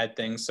others to add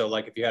things. So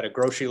like if you had a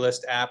grocery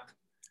list app,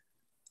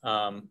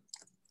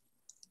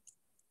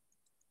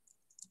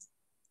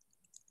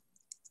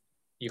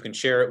 you can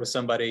share it with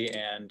somebody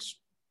and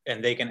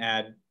they can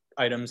add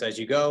items as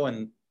you go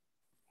and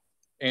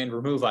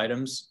remove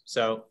items.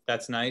 So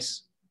that's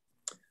nice.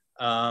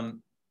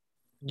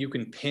 You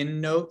can pin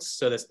notes.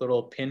 So this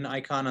little pin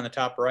icon on the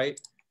top right,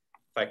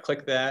 if I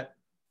click that,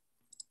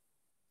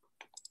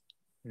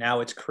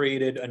 now it's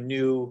created a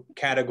new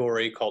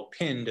category called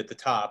pinned at the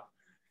top.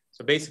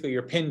 So basically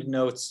your pinned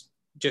notes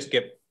just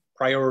get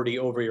priority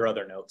over your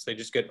other notes. They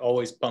just get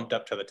always bumped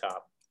up to the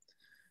top.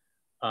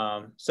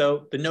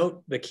 So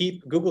the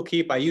Keep, Google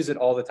Keep, I use it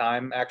all the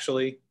time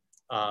actually.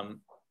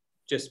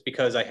 Just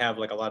because I have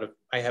like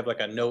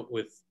a note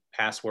with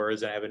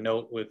passwords, and I have a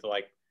note with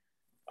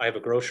I have a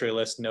grocery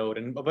list note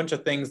and a bunch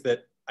of things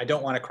that I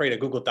don't want to create a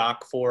Google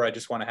Doc for. I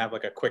just want to have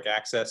like a quick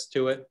access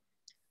to it.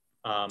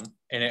 And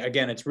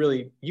again, it's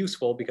really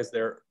useful because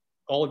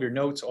all of your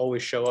notes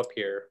always show up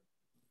here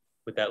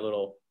with that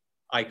little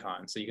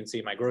icon. So you can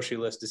see my grocery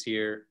list is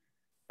here.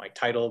 My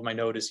title of my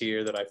note is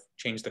here that I've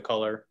changed the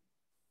color.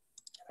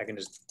 I can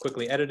just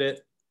quickly edit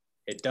it,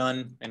 hit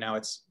done, and now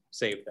it's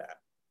saved that.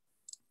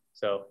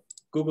 So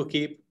Google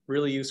Keep,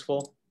 really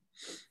useful.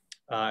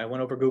 I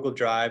went over Google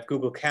Drive.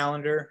 Google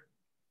Calendar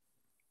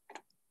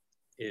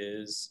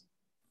is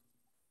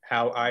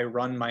how I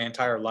run my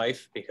entire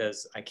life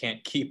because I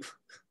can't keep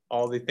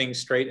all the things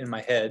straight in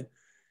my head.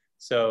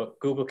 So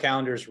Google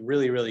Calendar is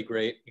really, really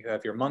great. You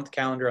have your month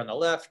calendar on the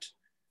left.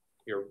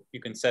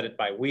 You can set it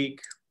by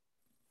week,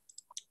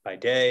 by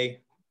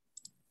day,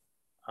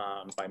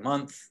 by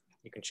month.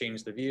 You can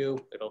change the view.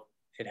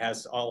 It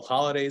has all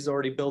holidays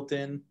already built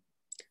in,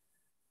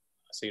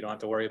 so you don't have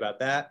to worry about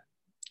that.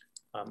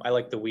 I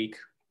like the week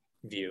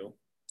view.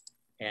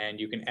 And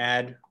you can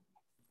add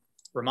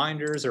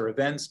reminders or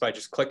events by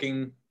just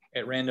clicking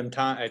at random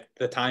time at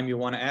the time you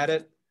want to add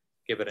it.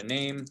 Give it a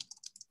name.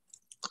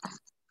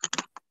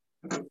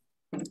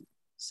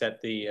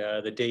 Set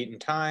the date and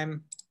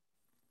time.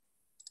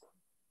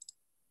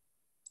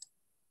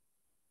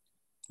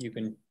 You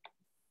can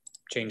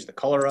change the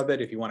color of it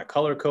if you want to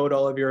color code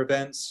all of your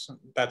events.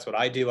 That's what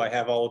I do. I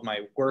have all of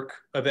my work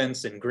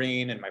events in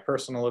green and my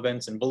personal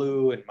events in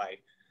blue and my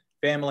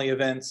family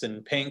events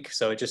in pink.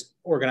 So it just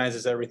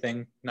organizes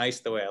everything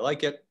nice the way I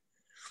like it.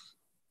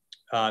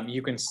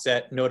 You can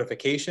set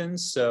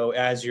notifications. So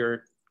as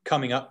you're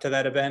coming up to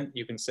that event,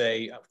 you can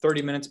say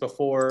 30 minutes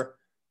before,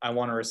 I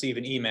want to receive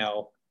an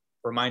email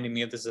reminding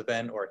me of this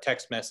event or a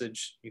text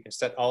message. You can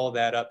set all of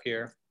that up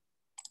here.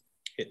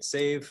 Hit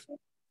save.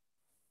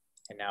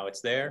 And now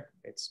it's there.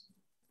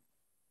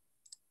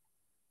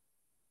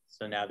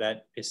 So now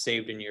that is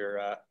saved in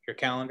your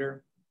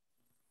calendar.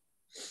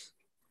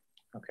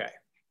 Okay,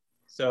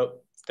 so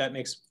that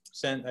makes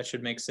sense. That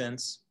should make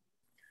sense.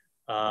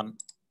 Let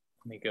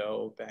me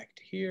go back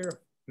to here.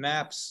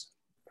 Maps,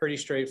 pretty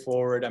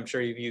straightforward. I'm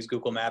sure you've used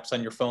Google Maps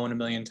on your phone a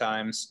million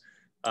times.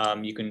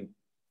 You can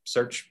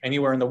search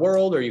anywhere in the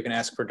world, or you can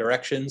ask for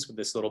directions with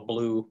this little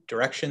blue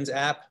directions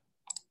app.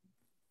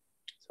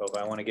 So if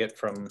I want to get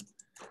from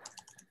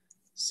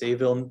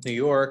Sayville, New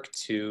York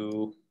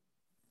to,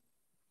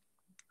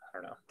 I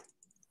don't know,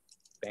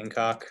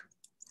 Bangkok.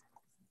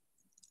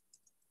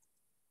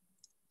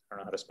 I don't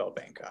know how to spell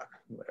Bangkok,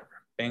 whatever.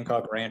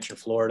 Bangkok Ranch in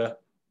Florida.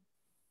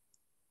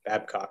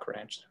 Babcock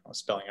Ranch, I was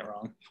spelling it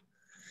wrong.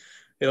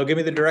 It'll give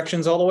me the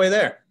directions all the way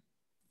there.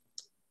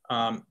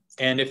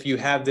 And if you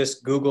have this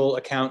Google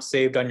account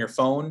saved on your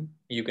phone,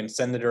 you can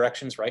send the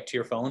directions right to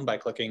your phone by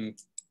clicking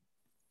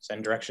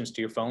send directions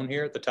to your phone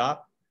here at the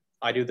top.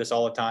 I do this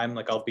all the time.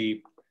 Like I'll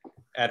be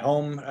at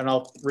home and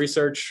I'll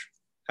research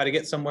how to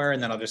get somewhere,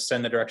 and then I'll just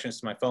send the directions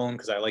to my phone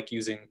because I like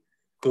using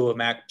Google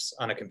Maps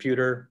on a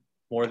computer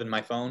more than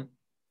my phone.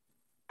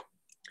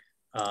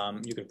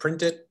 You can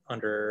print it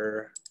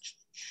under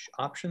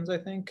options, I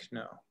think.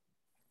 No.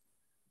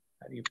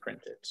 How do you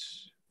print it?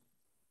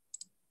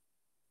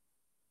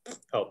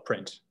 Oh,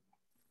 print.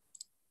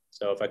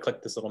 So if I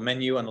click this little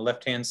menu on the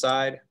left-hand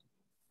side,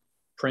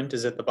 print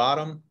is at the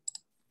bottom,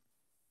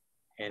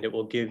 and it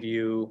will give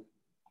you,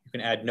 you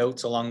can add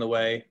notes along the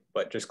way,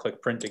 but just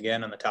click print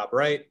again on the top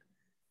right.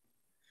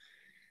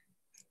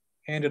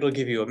 And it'll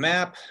give you a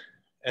map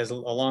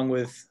along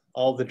with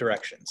all the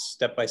directions,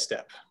 step by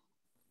step.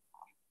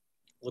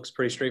 Looks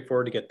pretty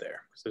straightforward to get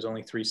there because there's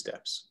only 3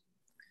 steps.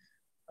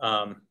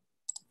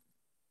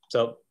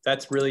 So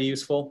that's really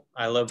useful.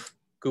 I love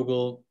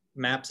Google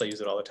Maps. I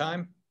use it all the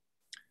time.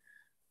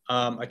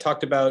 I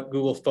talked about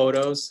Google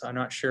Photos. I'm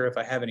not sure if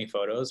I have any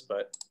photos,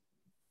 but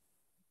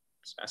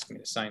it's asking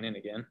me to sign in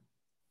again.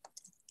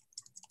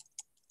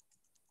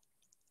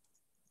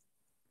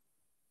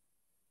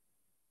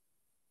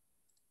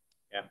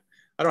 Yeah,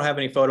 I don't have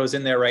any photos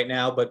in there right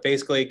now, but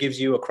basically it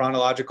gives you a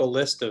chronological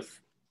list of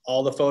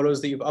all the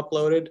photos that you've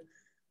uploaded.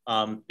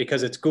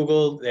 Because it's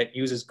Google that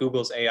uses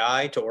Google's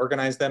AI to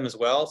organize them as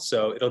well.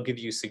 So it'll give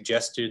you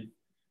suggested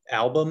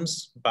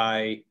albums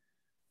by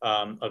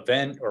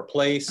event or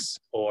place,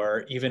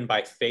 or even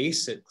by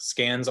face. It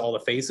scans all the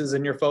faces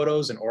in your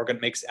photos and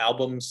makes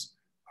albums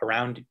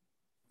around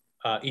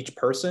each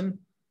person.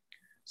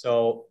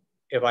 So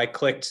if I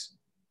clicked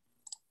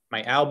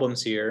my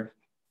albums here,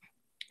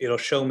 it'll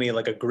show me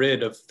like a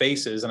grid of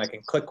faces, and I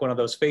can click one of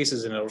those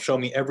faces and it'll show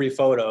me every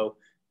photo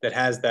that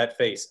has that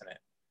face in it.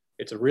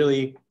 It's a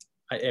really,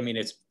 I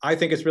mean, I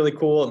think it's really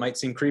cool. It might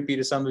seem creepy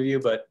to some of you,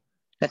 but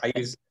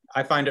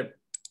I find it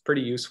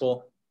pretty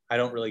useful. I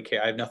don't really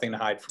care. I have nothing to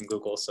hide from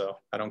Google, so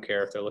I don't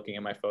care if they're looking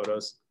at my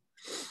photos.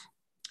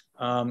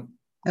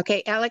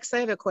 Okay, Alex, I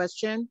have a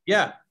question.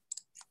 Yeah.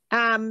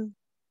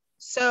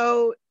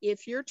 So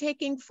if you're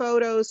taking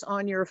photos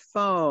on your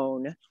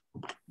phone,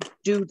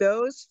 do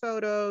those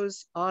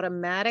photos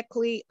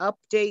automatically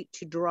update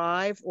to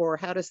Drive, or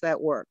how does that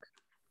work?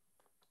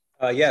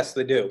 Yes,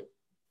 they do.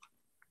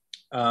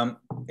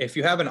 If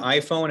you have an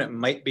iPhone, it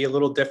might be a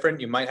little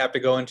different. You might have to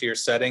go into your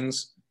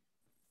settings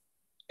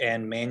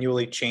and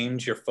manually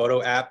change your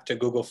photo app to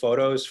Google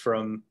Photos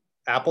from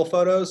Apple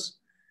Photos,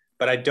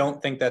 but I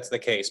don't think that's the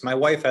case. My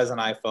wife has an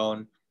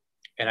iPhone,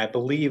 and I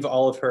believe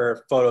all of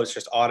her photos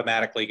just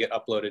automatically get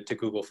uploaded to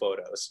Google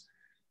Photos.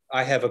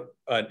 I have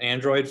an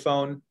Android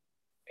phone,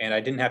 and I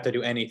didn't have to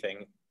do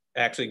anything.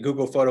 Actually,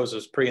 Google Photos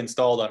was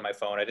pre-installed on my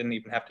phone. I didn't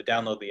even have to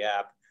download the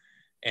app.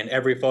 And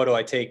every photo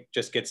I take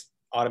just gets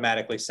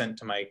automatically sent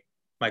to my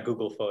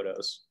Google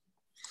Photos.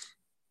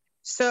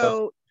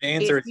 So the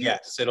answer is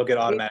yes, it'll get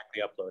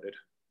automatically uploaded.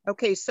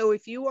 Okay, so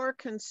if you are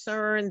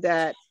concerned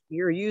that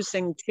you're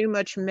using too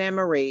much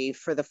memory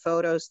for the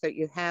photos that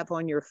you have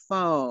on your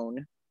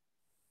phone,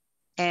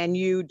 and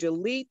you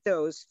delete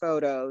those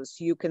photos,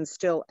 you can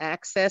still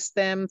access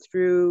them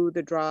through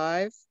the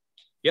Drive?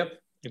 Yep,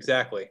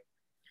 exactly.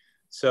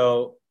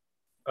 So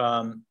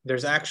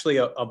there's actually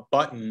a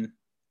button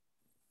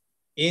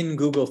in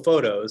Google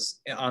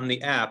Photos on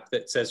the app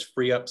that says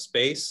free up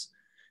space.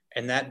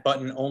 And that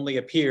button only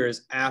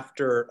appears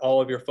after all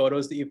of your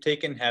photos that you've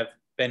taken have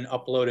been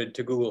uploaded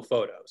to Google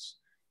Photos.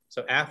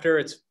 So after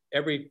it's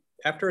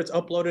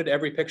uploaded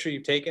every picture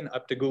you've taken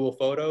up to Google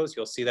Photos,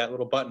 you'll see that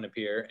little button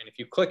appear. And if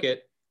you click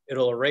it,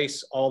 it'll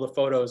erase all the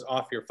photos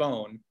off your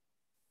phone,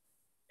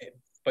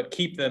 but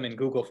keep them in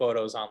Google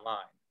Photos online.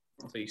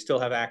 So you still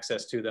have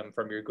access to them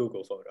from your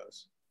Google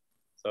Photos.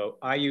 So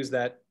I use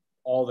that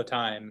all the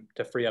time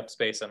to free up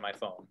space on my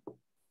phone.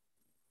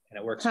 And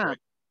it works great.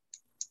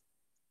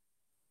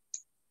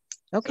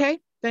 Okay,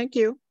 so, thank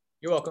you.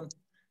 You're welcome.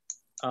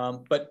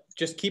 But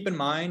just keep in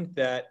mind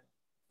that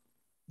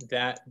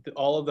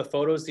all of the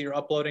photos that you're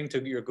uploading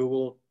to your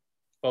Google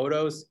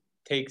Photos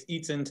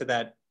eats into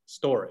that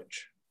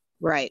storage.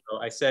 Right. So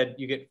I said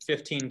you get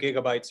 15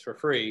 gigabytes for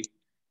free,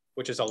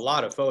 which is a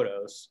lot of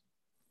photos.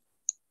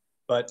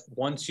 But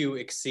once you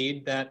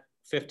exceed that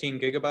 15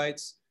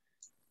 gigabytes,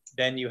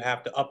 then you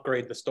have to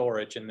upgrade the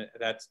storage, and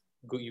that's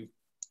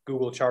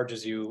Google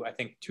charges you, I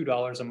think,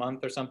 $2 a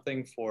month or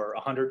something for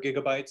 100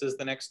 gigabytes is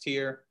the next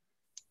tier.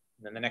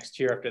 And then the next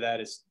tier after that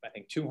is, I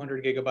think,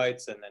 200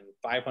 gigabytes and then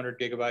 500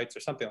 gigabytes or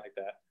something like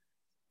that.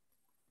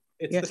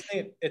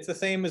 It's the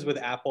same as with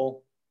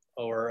Apple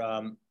or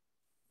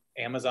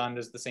Amazon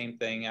does the same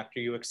thing. After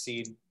you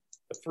exceed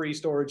the free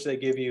storage they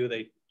give you,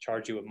 they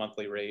charge you a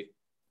monthly rate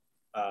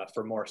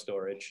for more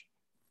storage.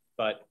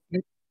 But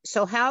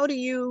so how do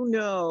you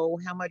know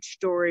how much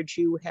storage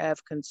you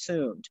have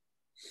consumed?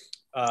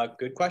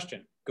 Good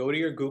question. Go to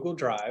your Google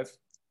Drive.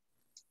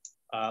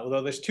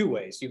 Although there's two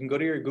ways. You can go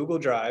to your Google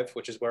Drive,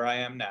 which is where I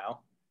am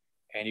now,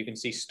 and you can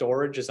see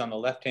storage is on the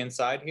left-hand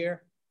side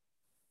here.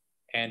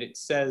 And it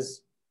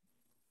says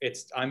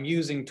I'm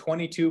using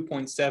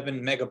 22.7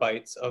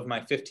 megabytes of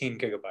my 15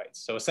 gigabytes.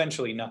 So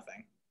essentially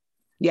nothing.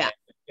 Yeah. And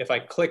if I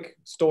click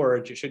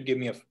storage, it should give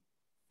me a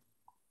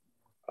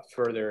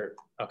further,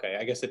 okay,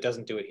 I guess it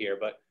doesn't do it here,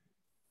 but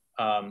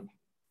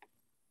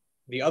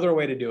the other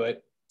way to do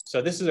it,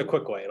 so this is a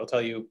quick way. It'll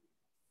tell you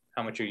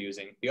how much you're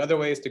using. The other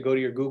way is to go to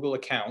your Google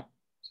account.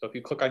 So if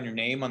you click on your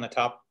name on the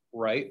top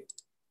right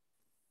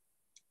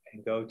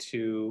and go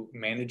to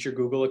manage your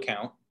Google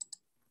account,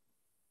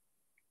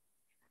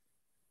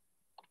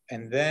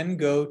 and then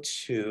go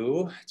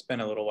to, it's been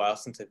a little while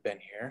since I've been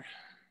here.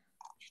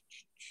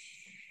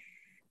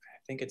 I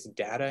think it's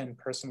data and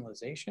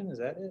personalization, is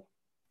that it?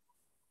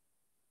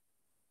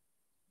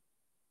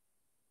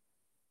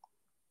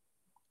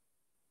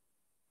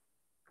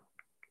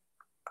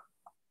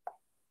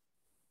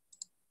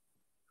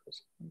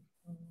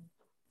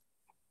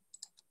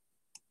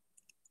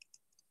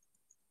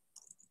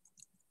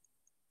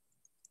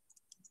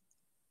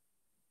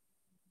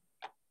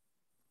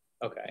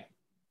 Okay.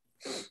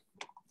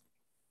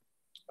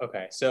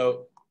 Okay,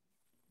 so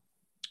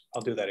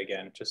I'll do that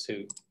again just so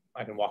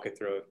I can walk it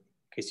through in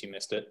case you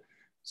missed it.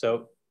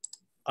 So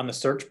on the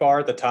search bar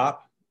at the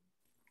top,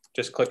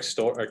 just click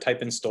store or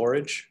type in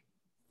storage.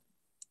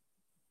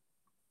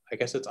 I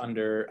guess it's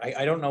under,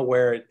 I don't know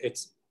where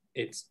it's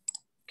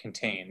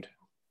contained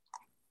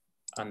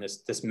on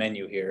this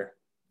menu here.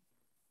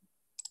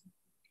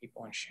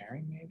 People on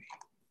sharing maybe?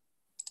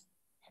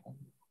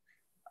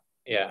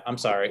 Yeah, I'm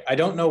sorry. I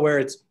don't know where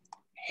it's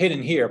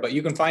hidden here, but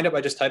you can find it by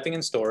just typing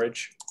in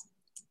storage,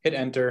 hit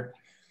enter,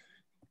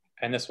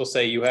 and this will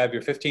say you have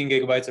your 15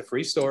 gigabytes of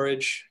free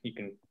storage. You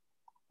can,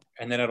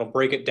 and then it'll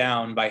break it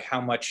down by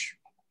how much,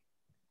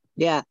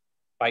 yeah,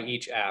 by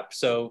each app.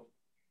 So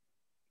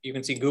you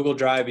can see Google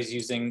Drive is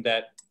using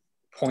that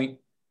 0.02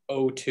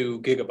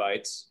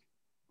 gigabytes.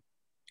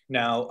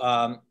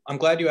 Now, I'm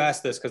glad you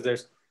asked this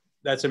because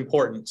that's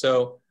important.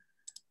 So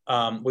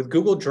with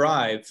Google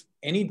Drive,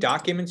 any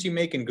documents you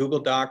make in Google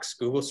Docs,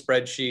 Google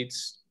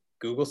Spreadsheets,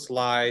 Google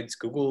Slides,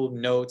 Google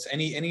Notes,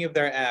 any of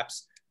their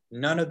apps,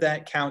 none of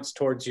that counts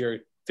towards your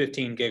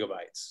 15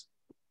 gigabytes.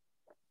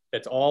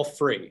 That's all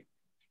free.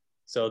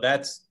 So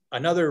that's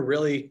another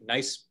really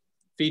nice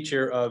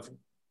feature of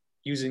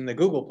using the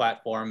Google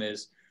platform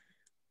is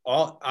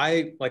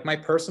like my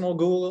personal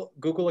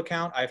Google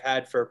account I've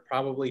had for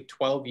probably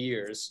 12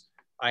 years.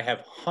 I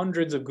have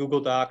hundreds of Google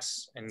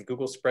Docs and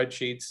Google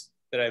Spreadsheets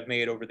that I've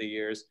made over the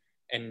years,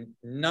 and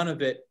none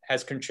of it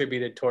has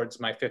contributed towards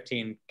my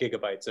 15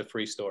 gigabytes of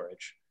free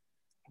storage.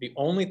 The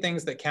only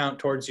things that count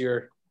towards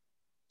your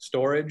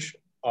storage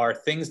are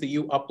things that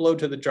you upload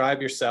to the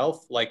drive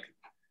yourself, like,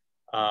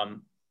 let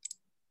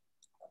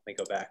me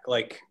go back,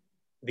 like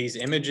these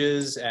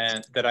images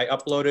that I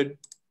uploaded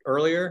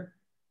earlier,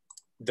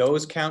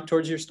 those count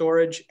towards your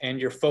storage, and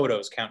your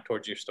photos count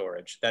towards your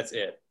storage. That's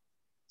it.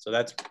 So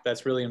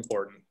that's really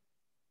important.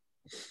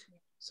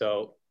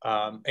 So,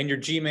 and your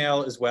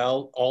Gmail as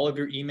well, all of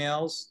your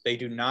emails, they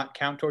do not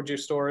count towards your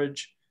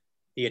storage.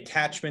 The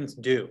attachments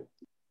do.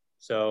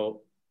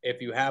 So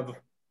if you have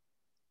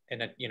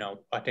an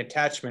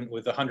attachment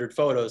with 100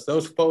 photos,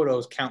 those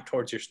photos count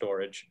towards your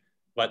storage,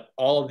 but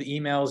all of the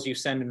emails you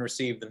send and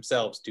receive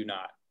themselves do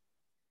not.